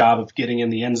better job of getting in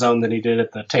the end zone than he did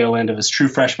at the tail end of his true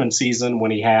freshman season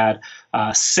when he had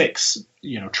 6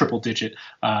 triple-digit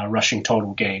rushing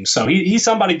total games. So he's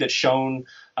somebody that's shown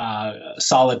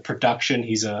solid production.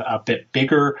 He's a bit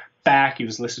bigger back. He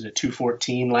was listed at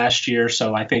 214 last year.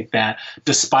 So I think that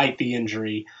despite the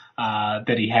injury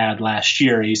that he had last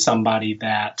year, he's somebody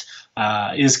that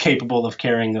is capable of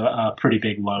carrying a pretty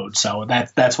big load. So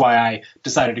that's why I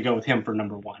decided to go with him for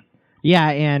number 1. Yeah,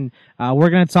 and we're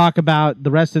going to talk about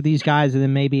the rest of these guys and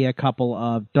then maybe a couple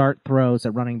of dart throws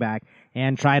at running back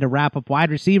and try to wrap up wide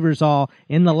receivers all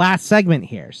in the last segment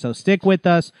here. So stick with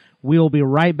us. We will be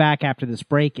right back after this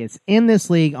break. It's In This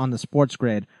League on the Sports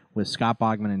Grid with Scott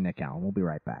Bogman and Nick Allen. We'll be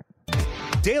right back.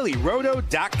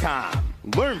 DailyRoto.com.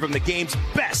 Learn from the game's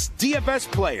best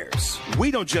DFS players.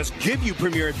 We don't just give you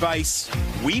premier advice,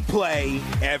 we play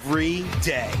every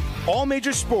day. All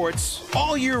major sports,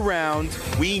 all year round,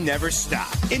 we never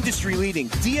stop. Industry-leading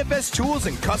DFS tools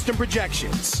and custom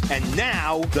projections. And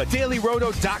now, the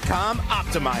DailyRoto.com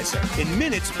Optimizer. In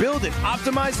minutes, build and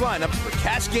optimize lineups for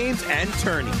cash games and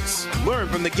tourneys. Learn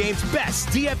from the game's best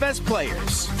DFS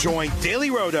players. Join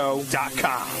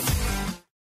DailyRoto.com.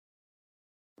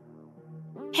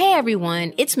 Hey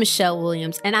everyone, it's Michelle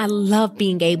Williams, and I love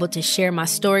being able to share my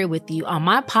story with you on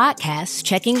my podcast,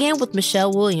 Checking In with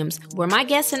Michelle Williams, where my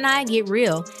guests and I get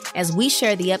real as we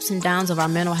share the ups and downs of our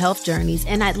mental health journeys,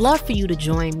 and I'd love for you to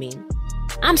join me.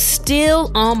 I'm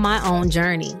still on my own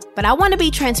journey, but I want to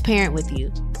be transparent with you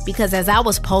because as I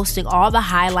was posting all the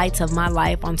highlights of my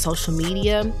life on social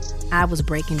media, I was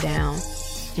breaking down.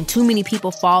 And too many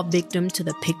people fall victim to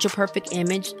the picture-perfect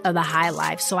image of the high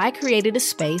life, so I created a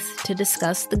space to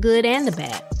discuss the good and the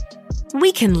bad.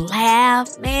 We can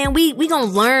laugh, man, we gonna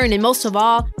learn, and most of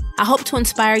all, I hope to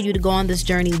inspire you to go on this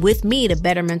journey with me to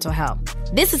better mental health.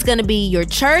 This is gonna be your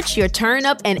church, your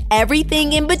turn-up, and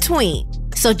everything in between.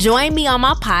 So join me on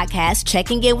my podcast,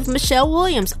 Checking In with Michelle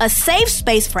Williams, a safe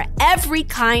space for every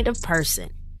kind of person.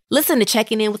 Listen to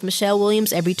Checking In with Michelle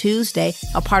Williams every Tuesday,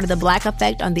 a part of the Black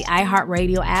Effect on the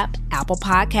iHeartRadio app, Apple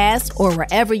Podcasts, or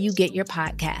wherever you get your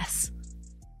podcasts.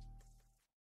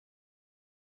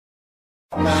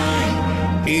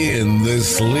 In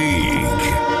This League.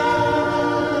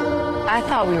 I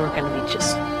thought we were going to be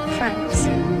just friends.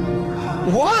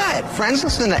 What? Friends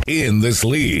listen to In This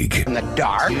League. In the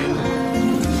dark?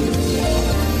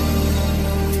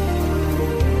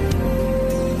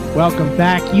 Welcome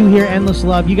back. You hear Endless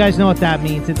Love. You guys know what that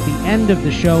means. It's the end of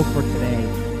the show for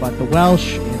today. But the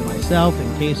Welsh and myself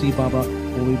and Casey Bubba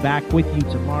will be back with you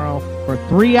tomorrow for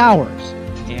 3 hours.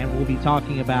 And we'll be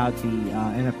talking about the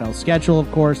NFL schedule,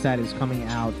 of course, that is coming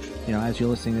out. As you're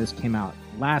listening to this, came out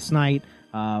last night.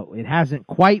 It hasn't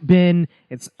quite been.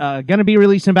 It's going to be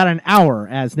released in about an hour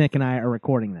as Nick and I are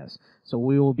recording this. So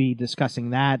we will be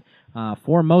discussing that.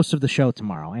 for most of the show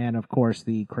tomorrow. And, of course,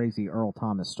 the crazy Earl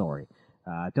Thomas story.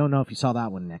 Don't know if you saw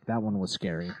that one, Nick. That one was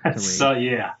scary to read. So,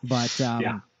 yeah. But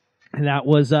that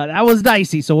was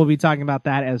dicey, so we'll be talking about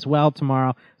that as well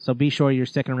tomorrow. So be sure you're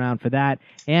sticking around for that.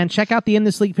 And check out the In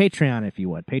This League Patreon, if you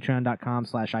would.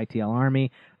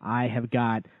 Patreon.com/ITLArmy. I have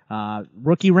got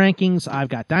rookie rankings. I've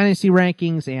got dynasty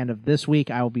rankings. And of this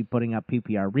week, I will be putting up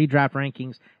PPR redraft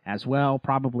rankings as well,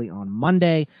 probably on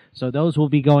Monday. So those will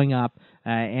be going up.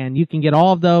 And you can get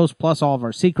all of those, plus all of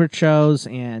our secret shows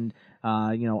and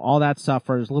all that stuff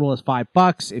for as little as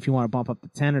 $5. If you want to bump up to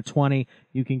 10 or 20,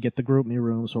 you can get the Group Me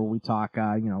rooms where we talk,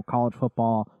 college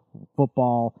football,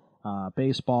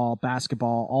 baseball,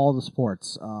 basketball, all the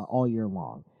sports, all year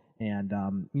long. And,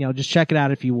 just check it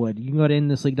out if you would. You can go to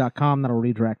inthisleague.com. That'll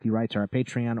redirect you right to our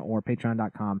Patreon or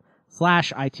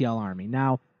patreon.com/ITLArmy.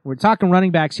 Now, we're talking running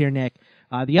backs here, Nick.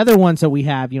 The other ones that we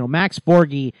have, Max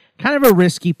Borghi, kind of a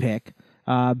risky pick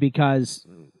because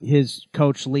his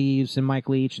coach leaves and Mike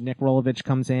Leach and Nick Rolovich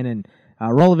comes in, and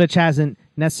Rolovich hasn't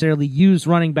necessarily used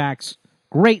running backs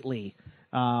greatly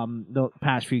the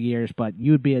past few years, but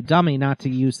you would be a dummy not to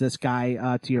use this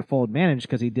guy to your full advantage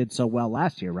because he did so well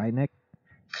last year, right, Nick?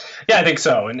 Yeah, I think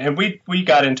so. And we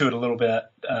got into it a little bit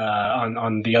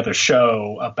on the other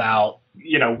show about,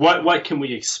 what can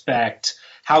we expect?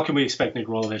 How can we expect Nick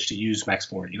Rolovich to use Max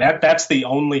Borghi? That's the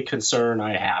only concern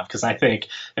I have, because I think,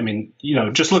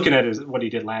 just looking at what he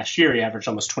did last year, he averaged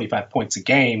almost 25 points a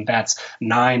game. That's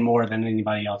 9 more than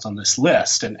anybody else on this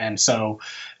list. And so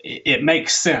it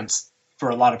makes sense for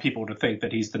a lot of people to think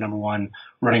that he's the number one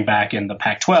running back in the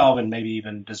Pac-12 and maybe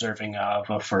even deserving of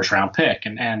a first-round pick.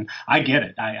 And I get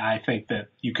it. I think that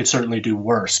you could certainly do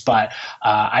worse. But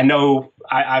I know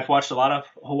I've watched a lot of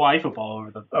Hawaii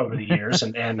football over the years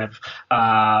and have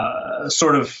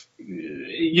sort of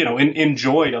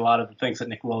enjoyed a lot of the things that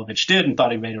Nick Rolovich did and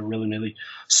thought he made a really, really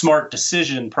smart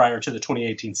decision prior to the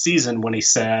 2018 season when he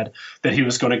said that he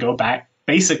was going to go back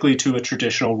basically to a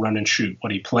traditional run and shoot,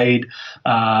 what he played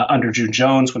under June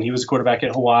Jones when he was a quarterback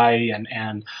at Hawaii,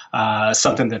 and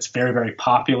something that's very, very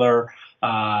popular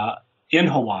in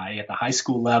Hawaii at the high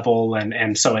school level.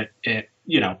 And so it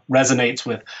resonates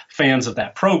with fans of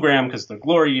that program because of the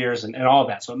glory years and all of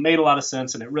that. So it made a lot of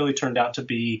sense, and it really turned out to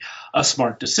be a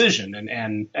smart decision.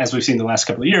 And as we've seen the last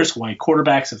couple of years, Hawaii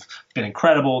quarterbacks have been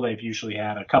incredible. They've usually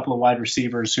had a couple of wide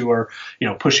receivers who are,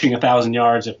 pushing 1,000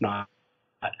 yards, if not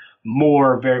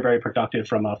more, very, very productive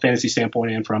from a fantasy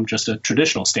standpoint and from just a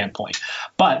traditional standpoint.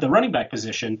 But the running back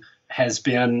position has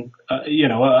been,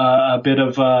 a bit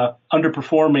of a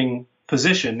underperforming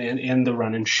position in the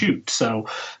run and shoot. So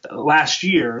last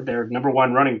year, their number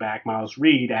one running back, Miles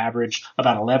Reed, averaged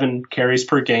about 11 carries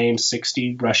per game,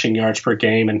 60 rushing yards per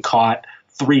game, and caught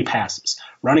 3 passes.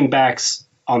 Running backs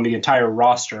on the entire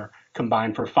roster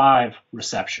combined for 5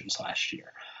 receptions last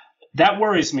year. That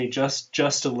worries me just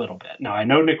a little bit. Now, I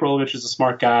know Nick Rolovich is a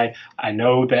smart guy. I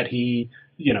know that he,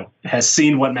 has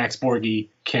seen what Max Borghi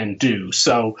can do.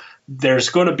 So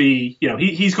there's going to be,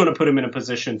 he's going to put him in a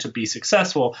position to be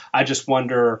successful. I just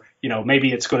wonder,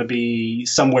 maybe it's going to be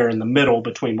somewhere in the middle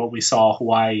between what we saw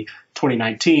Hawaii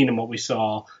 2019 and what we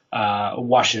saw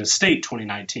Washington State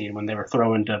 2019 when they were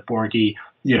throwing to Borghi,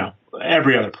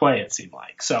 every other play, it seemed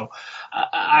like. So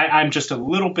I'm just a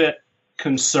little bit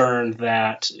concerned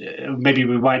that maybe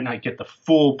we might not get the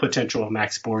full potential of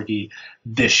Max Borghi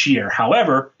this year.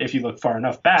 However, if you look far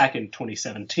enough back in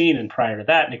 2017 and prior to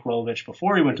that, Nick Rolovich,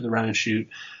 before he went to the run and shoot,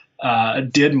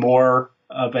 did more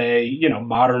of a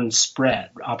modern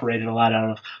spread, operated a lot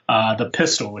out of the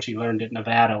pistol, which he learned at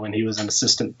Nevada when he was an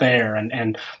assistant there,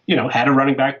 and had a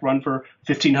running back run for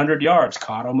 1,500 yards,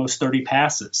 caught almost 30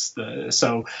 passes.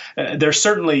 So there's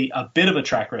certainly a bit of a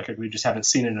track record. We just haven't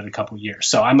seen it in a couple of years.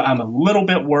 So I'm a little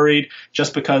bit worried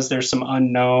just because there's some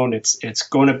unknown. It's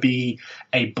going to be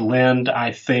a blend,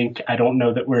 I think. I don't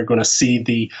know that we're going to see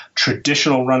the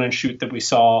traditional run and shoot that we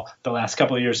saw the last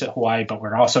couple of years at Hawaii, but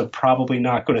we're also probably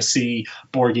not going to see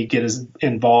Borghi get as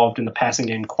involved in the passing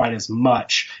game quite as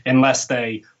much unless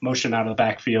they motion him out of the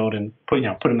backfield and put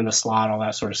him in the slot, all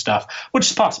that sort of stuff, which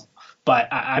is possible. But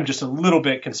I'm just a little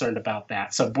bit concerned about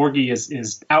that. So Borghi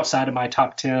is outside of my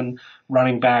top 10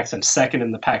 running backs and second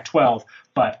in the Pac-12.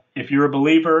 But if you're a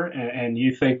believer and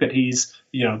you think that he's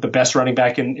the best running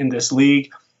back in this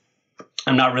league,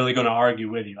 I'm not really going to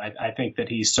argue with you. I think that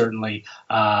he certainly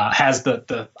has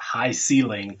the high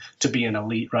ceiling to be an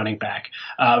elite running back.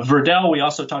 Verdell, we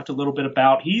also talked a little bit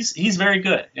about. He's very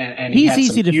good, and he's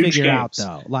easy to figure out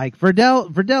though. Like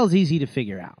Verdell's easy to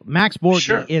figure out. Max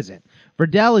Borghi isn't.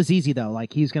 Verdell is easy though.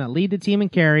 Like he's going to lead the team in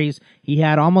carries. He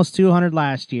had almost 200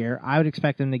 last year. I would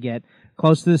expect him to get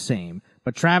close to the same.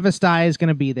 But Travis Dye is going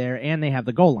to be there, and they have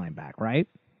the goal line back, right?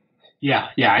 Yeah.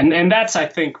 And that's, I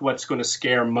think, what's going to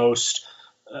scare most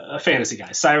fantasy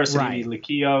guys. Cyrus Right.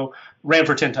 Likio ran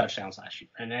for 10 touchdowns last year.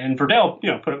 And Verdell,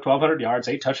 put up 1,200 yards,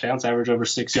 8 touchdowns, average over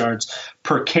 6 yards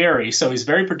per carry. So he's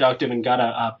very productive and got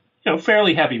a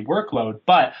fairly heavy workload.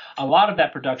 But a lot of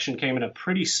that production came in a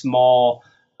pretty small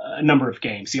number of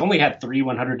games. He only had 3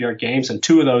 100-yard games, and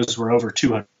 2 of those were over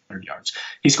 200 yards.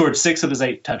 He scored 6 of his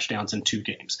 8 touchdowns in 2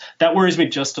 games. That worries me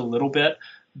just a little bit,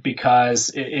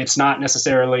 because it's not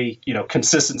necessarily,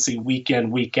 consistency week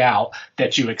in, week out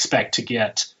that you expect to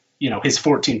get, his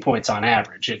 14 points on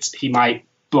average. He might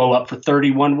blow up for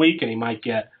 30 one week and he might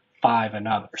get 5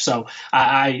 another. So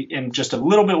I am just a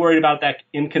little bit worried about that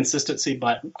inconsistency,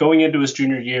 but going into his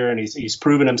junior year, and he's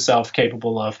proven himself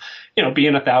capable of,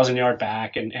 being 1,000-yard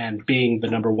back and being the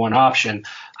number 1 option.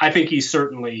 I think he's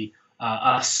certainly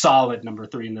a solid number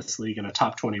 3 in this league and a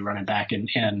top 20 running back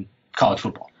in college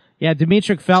football. Yeah,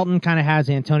 Demetric Felton kind of has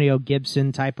Antonio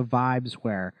Gibson type of vibes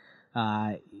where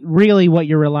really what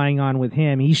you're relying on with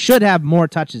him, he should have more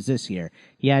touches this year.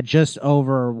 He had just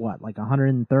over,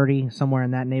 130, somewhere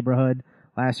in that neighborhood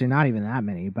last year. Not even that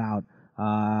many, about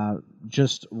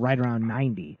just right around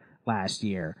 90 last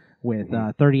year with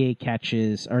 38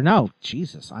 catches. Or no,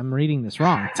 Jesus, I'm reading this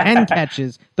wrong. 10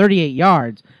 catches, 38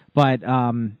 yards. But,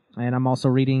 and I'm also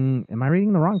reading, am I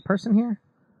reading the wrong person here?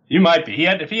 You might be.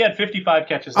 If he had 55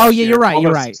 catches. Oh yeah, you're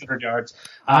right. 600 yards.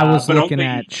 I was looking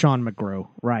at Sean McGrew,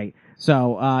 right?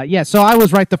 So so I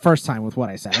was right the first time with what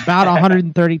I said. About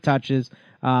 130 touches,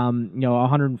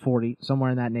 140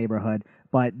 somewhere in that neighborhood.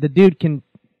 But the dude can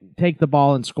take the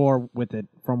ball and score with it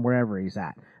from wherever he's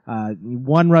at.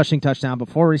 1 rushing touchdown, but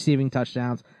 4 receiving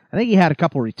touchdowns. I think he had a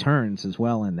couple returns as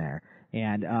well in there,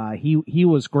 and he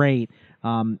was great.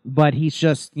 But he's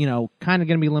just, kind of going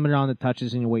to be limited on the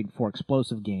touches, and you're waiting for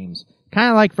explosive games. Kind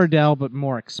of like Verdell, but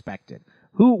more expected.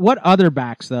 What other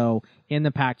backs, though, in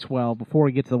the Pac-12, before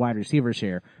we get to the wide receivers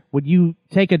here, would you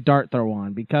take a dart throw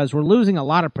on? Because we're losing a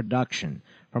lot of production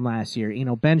from last year.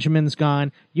 Benjamin's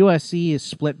gone. USC is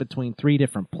split between 3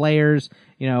 different players.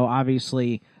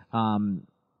 Obviously,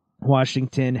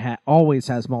 Washington always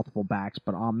has multiple backs,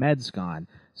 but Ahmed's gone.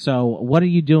 So what are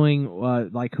you doing?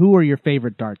 Who are your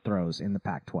favorite dart throws in the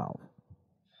Pac-12?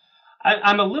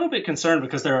 I'm a little bit concerned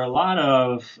because there are a lot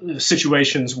of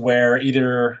situations where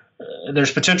either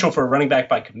there's potential for a running back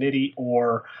by committee,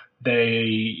 or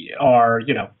they are,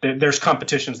 there's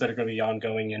competitions that are going to be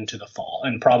ongoing into the fall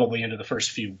and probably into the first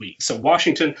few weeks. So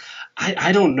Washington,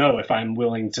 I don't know if I'm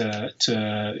willing to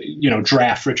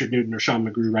draft Richard Newton or Sean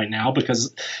McGrew right now,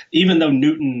 because even though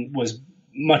Newton was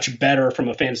much better from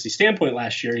a fantasy standpoint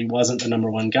last year, he wasn't the number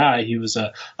 1 guy. He was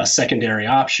a secondary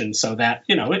option. So that,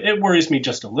 it worries me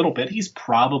just a little bit. He's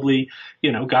probably,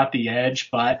 got the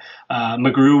edge, but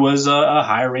McGrew was a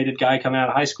higher rated guy coming out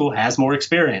of high school, has more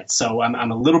experience. So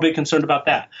I'm a little bit concerned about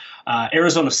that.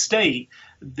 Arizona State,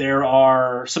 there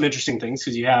are some interesting things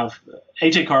because you have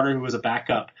A.J. Carter, who was a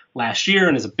backup last year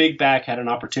and is a big back, had an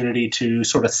opportunity to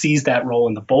sort of seize that role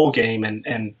in the bowl game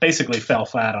and basically fell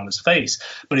flat on his face.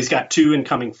 But he's got 2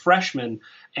 incoming freshmen,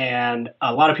 and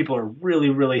a lot of people are really,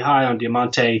 really high on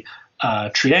Diamante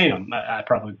Trianum. I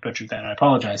probably butchered that. I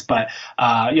apologize. But,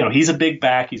 he's a big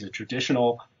back. He's a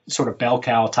traditional sort of bell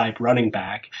cow type running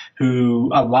back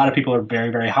who a lot of people are very,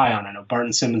 very high on. I know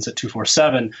Barton Simmons at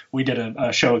 247. We did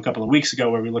a show a couple of weeks ago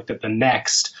where we looked at the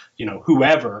next,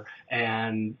 whoever,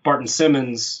 and Barton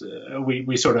Simmons,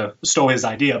 we sort of stole his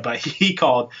idea, but he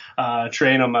called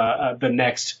Trianum the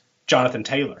next Jonathan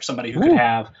Taylor, somebody who could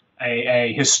have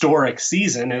a historic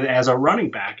season as a running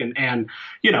back. And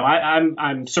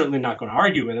I'm certainly not going to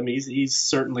argue with him. He's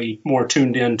certainly more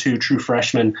tuned in to true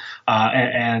freshmen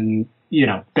and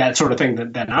that sort of thing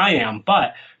than I am.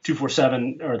 But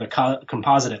 247, or the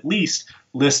composite at least,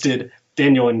 listed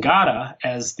Daniel Ngata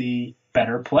as the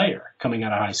better player coming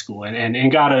out of high school. And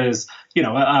Ngata is,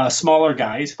 a smaller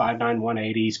guy. He's 5'9",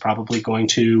 180. He's probably going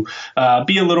to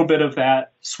be a little bit of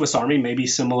that Swiss Army, maybe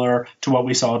similar to what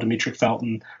we saw Demetric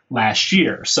Felton last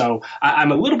year. So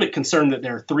I'm a little bit concerned that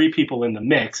there are 3 people in the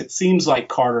mix. It seems like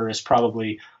Carter is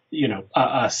probably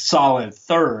a solid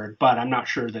third, but I'm not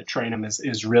sure that Trainum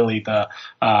is really the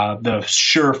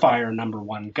surefire number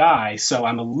 1 guy. So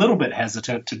I'm a little bit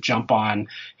hesitant to jump on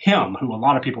him, who a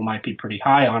lot of people might be pretty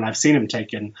high on. I've seen him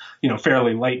taken,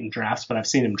 fairly late in drafts, but I've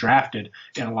seen him drafted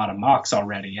in a lot of mocks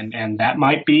already. And that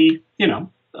might be,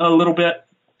 a little bit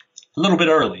a little bit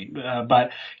early,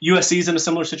 but USC's in a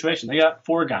similar situation. They got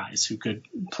 4 guys who could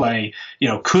play,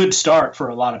 could start for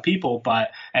a lot of people,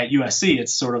 but at USC,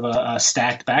 it's sort of a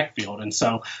stacked backfield. And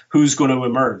so who's going to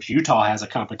emerge? Utah has a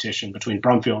competition between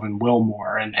Brumfield and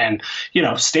Wilmore and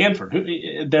Stanford.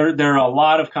 There are a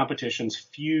lot of competitions.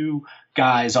 Few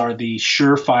guys are the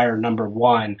surefire number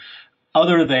one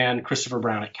other than Christopher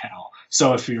Brown at Cal.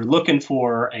 So if you're looking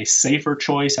for a safer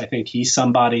choice, I think he's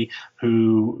somebody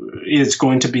who is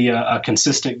going to be a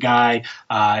consistent guy.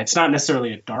 It's not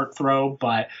necessarily a dart throw,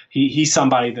 but he's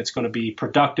somebody that's going to be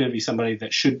productive. He's somebody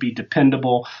that should be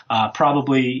dependable.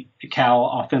 Probably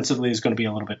Cal offensively is going to be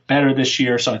a little bit better this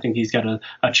year, so I think he's got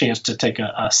a chance to take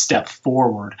a step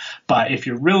forward. But if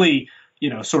you're really,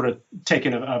 sort of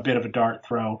taking a bit of a dart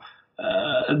throw,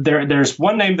 there's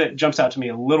one name that jumps out to me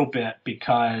a little bit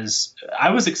because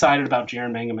I was excited about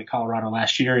Jaren Mangum at Colorado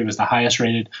last year. He was the highest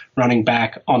rated running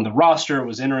back on the roster,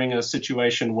 was entering a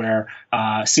situation where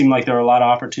it seemed like there were a lot of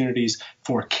opportunities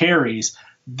for carries.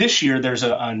 This year, there's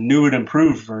a new and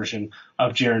improved version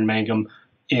of Jaren Mangum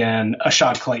in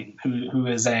Ashad Clayton, who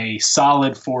is a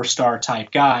solid 4-star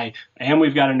type guy. And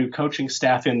we've got a new coaching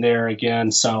staff in there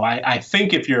again. So I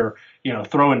think if you're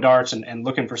throwing darts and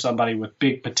looking for somebody with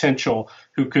big potential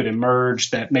who could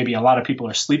emerge that maybe a lot of people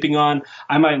are sleeping on,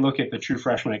 I might look at the true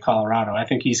freshman at Colorado. I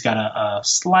think he's got a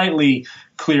slightly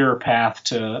clearer path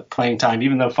to playing time,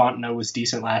 even though Fontenot was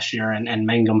decent last year and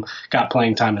Mangum got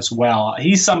playing time as well.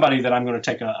 He's somebody that I'm going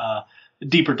to take a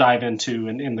deeper dive into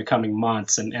in the coming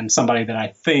months and somebody that I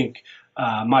think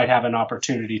might have an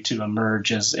opportunity to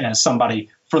emerge as somebody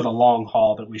for the long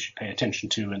haul that we should pay attention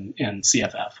to in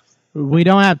CFF. We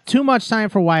don't have too much time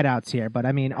for wideouts here, but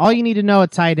I mean, all you need to know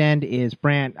at tight end is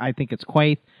Brant. I think it's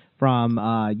Quaith from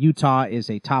Utah is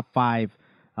a top 5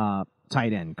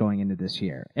 tight end going into this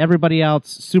year. Everybody else,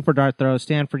 super dart throws.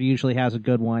 Stanford usually has a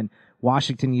good one.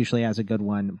 Washington usually has a good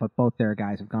one, but both their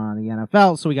guys have gone on the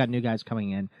NFL, so we got new guys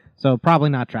coming in. So probably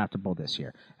not draftable this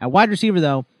year. At wide receiver,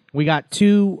 though, we got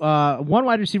one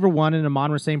wide receiver 1 in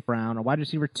Amon-Ra St. Brown, a wide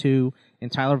receiver 2 in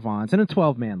Tyler Vaughns, and a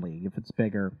 12-man league. If it's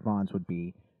bigger, Vaughns would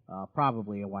be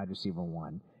probably a wide receiver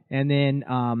 1. And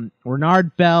then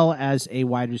Renard Bell as a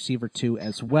wide receiver 2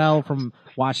 as well from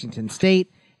Washington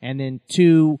State. And then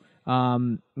 2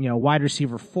 wide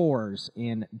receiver 4s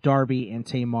in Darby and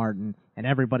Tay Martin. And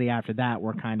everybody after that,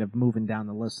 we're kind of moving down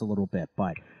the list a little bit.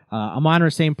 But Amon-Ra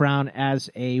St. Brown as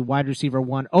a wide receiver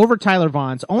 1 over Tyler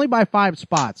Vaughns, only by 5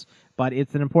 spots. But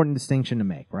it's an important distinction to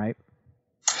make, right?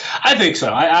 I think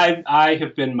so. I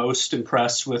have been most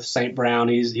impressed with St. Brown.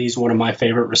 He's one of my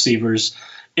favorite receivers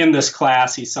in this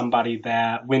class. He's somebody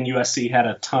that when USC had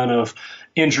a ton of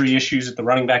injury issues at the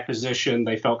running back position,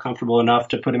 they felt comfortable enough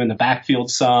to put him in the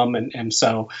backfield some. And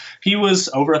so he was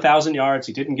over 1,000 yards.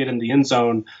 He didn't get in the end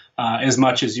zone as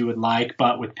much as you would like.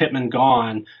 But with Pittman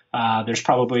gone, there's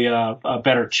probably a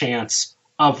better chance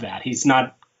of that. He's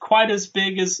not quite as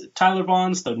big as Tyler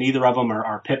Vaughns, though neither of them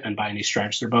are Pittman by any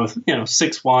stretch. They're both,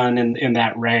 6'1" in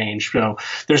that range. So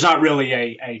there's not really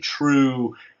a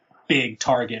true big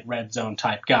target red zone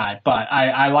type guy. But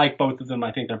I like both of them.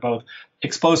 I think they're both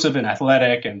explosive and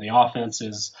athletic, and the offense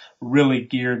is really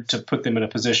geared to put them in a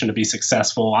position to be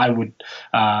successful. I would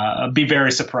be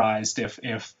very surprised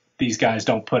if these guys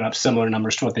don't put up similar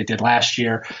numbers to what they did last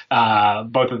year.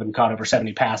 Both of them caught over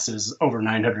 70 passes, over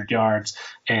 900 yards,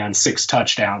 and 6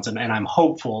 touchdowns. And I'm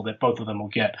hopeful that both of them will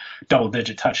get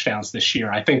double-digit touchdowns this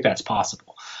year. I think that's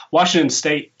possible. Washington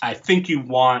State, I think you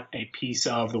want a piece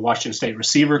of the Washington State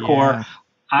receiver core.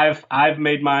 I've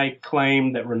made my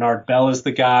claim that Renard Bell is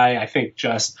the guy. I think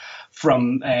just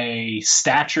from a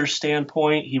stature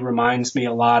standpoint, he reminds me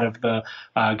a lot of the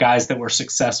guys that were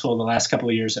successful the last couple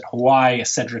of years at Hawaii, a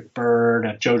Cedric Byrd,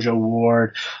 a JoJo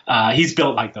Ward. He's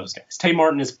built like those guys. Tay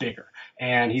Martin is bigger,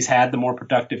 and he's had the more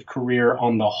productive career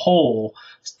on the whole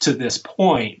to this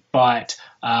point. But,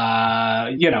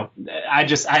 I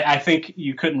think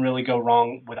you couldn't really go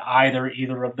wrong with either.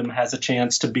 Either of them has a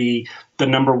chance to be the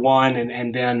number 1,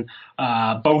 and then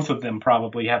both of them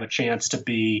probably have a chance to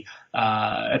be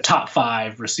top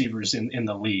 5 receivers in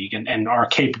the league and are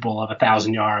capable of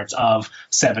 1,000 yards, of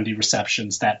 70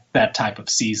 receptions, that type of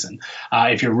season.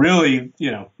 If you're really,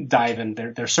 diving,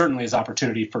 there certainly is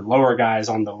opportunity for lower guys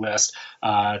on the list.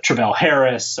 Travell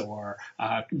Harris or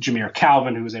Jameer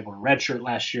Calvin, who was able to redshirt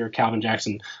last year. Calvin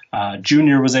Jackson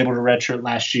Jr. was able to redshirt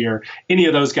last year. Any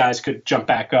of those guys could jump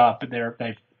back up.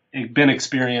 They've been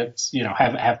experienced,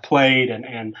 have played,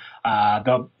 and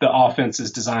the offense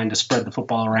is designed to spread the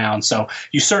football around. So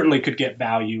you certainly could get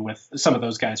value with some of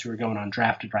those guys who are going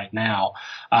undrafted right now.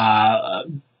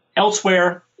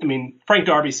 Elsewhere, I mean, Frank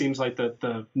Darby seems like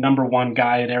the number one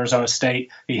guy at Arizona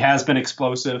State. He has been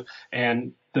explosive,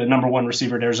 and the number one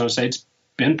receiver at Arizona State's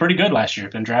been pretty good last year.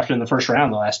 Been drafted in the first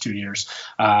round the last 2 years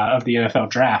of the NFL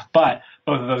draft. But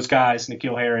both of those guys,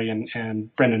 N'Keal Harry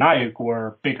and Brandon Ayuk,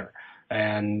 were bigger.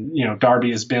 And,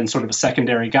 Darby has been sort of a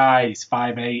secondary guy. He's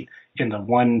 5'8", in the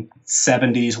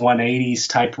 170s, 180s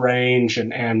type range.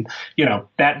 And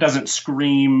that doesn't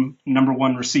scream number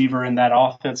one receiver in that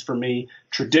offense for me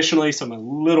traditionally. So I'm a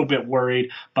little bit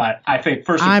worried. But I think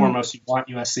first and foremost, you want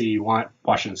USC, you want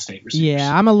Washington State receivers.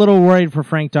 Yeah, I'm a little worried for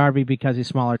Frank Darby because he's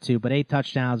smaller too. But 8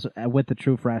 touchdowns with the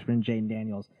true freshman, Jaden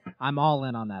Daniels. I'm all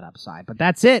in on that upside. But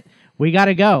that's it. We got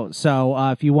to go.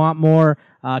 So if you want more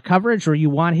coverage or you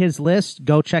want his list,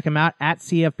 go check him out at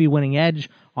CFB Winning Edge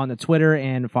on the Twitter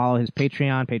and follow his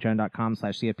Patreon,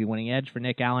 patreon.com/CFB Winning Edge for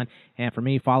Nick Allen. And for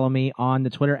me, follow me on the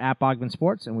Twitter at Bogman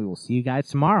Sports, and we will see you guys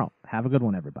tomorrow. Have a good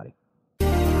one, everybody.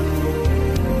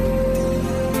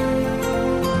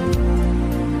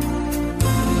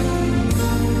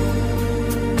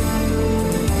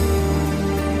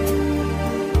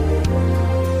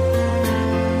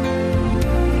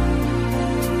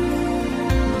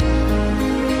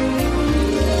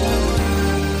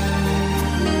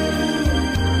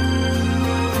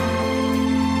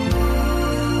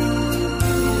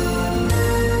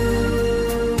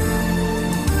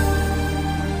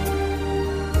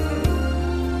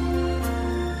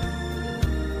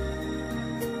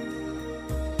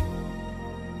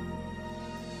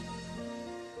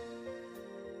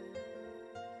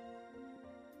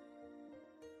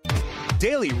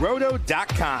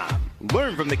 DailyRoto.com.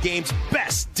 Learn from the game's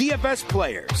best DFS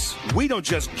players. We don't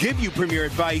just give you premier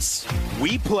advice,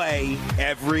 we play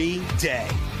every day.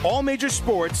 All major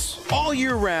sports, all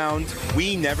year round,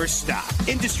 we never stop.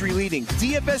 Industry-leading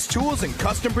DFS tools and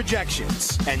custom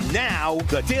projections. And now,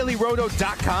 the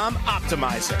DailyRoto.com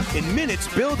Optimizer. In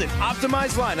minutes, build and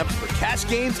optimize lineups for cash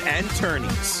games and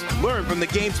tourneys. Learn from the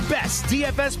game's best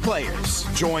DFS players.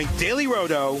 Join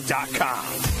DailyRoto.com.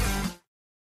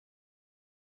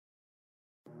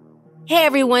 Hey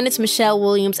everyone, it's Michelle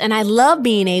Williams, and I love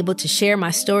being able to share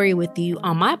my story with you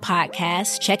on my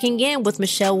podcast, Checking In with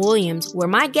Michelle Williams, where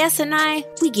my guests and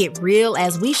we get real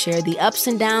as we share the ups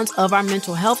and downs of our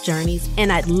mental health journeys, and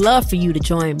I'd love for you to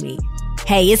join me.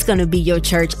 Hey, it's going to be your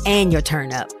church and your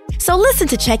turn up. So listen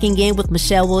to Checking In with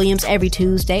Michelle Williams every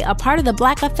Tuesday, a part of the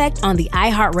Black Effect on the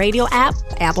iHeartRadio app,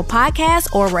 Apple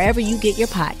Podcasts, or wherever you get your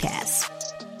podcasts.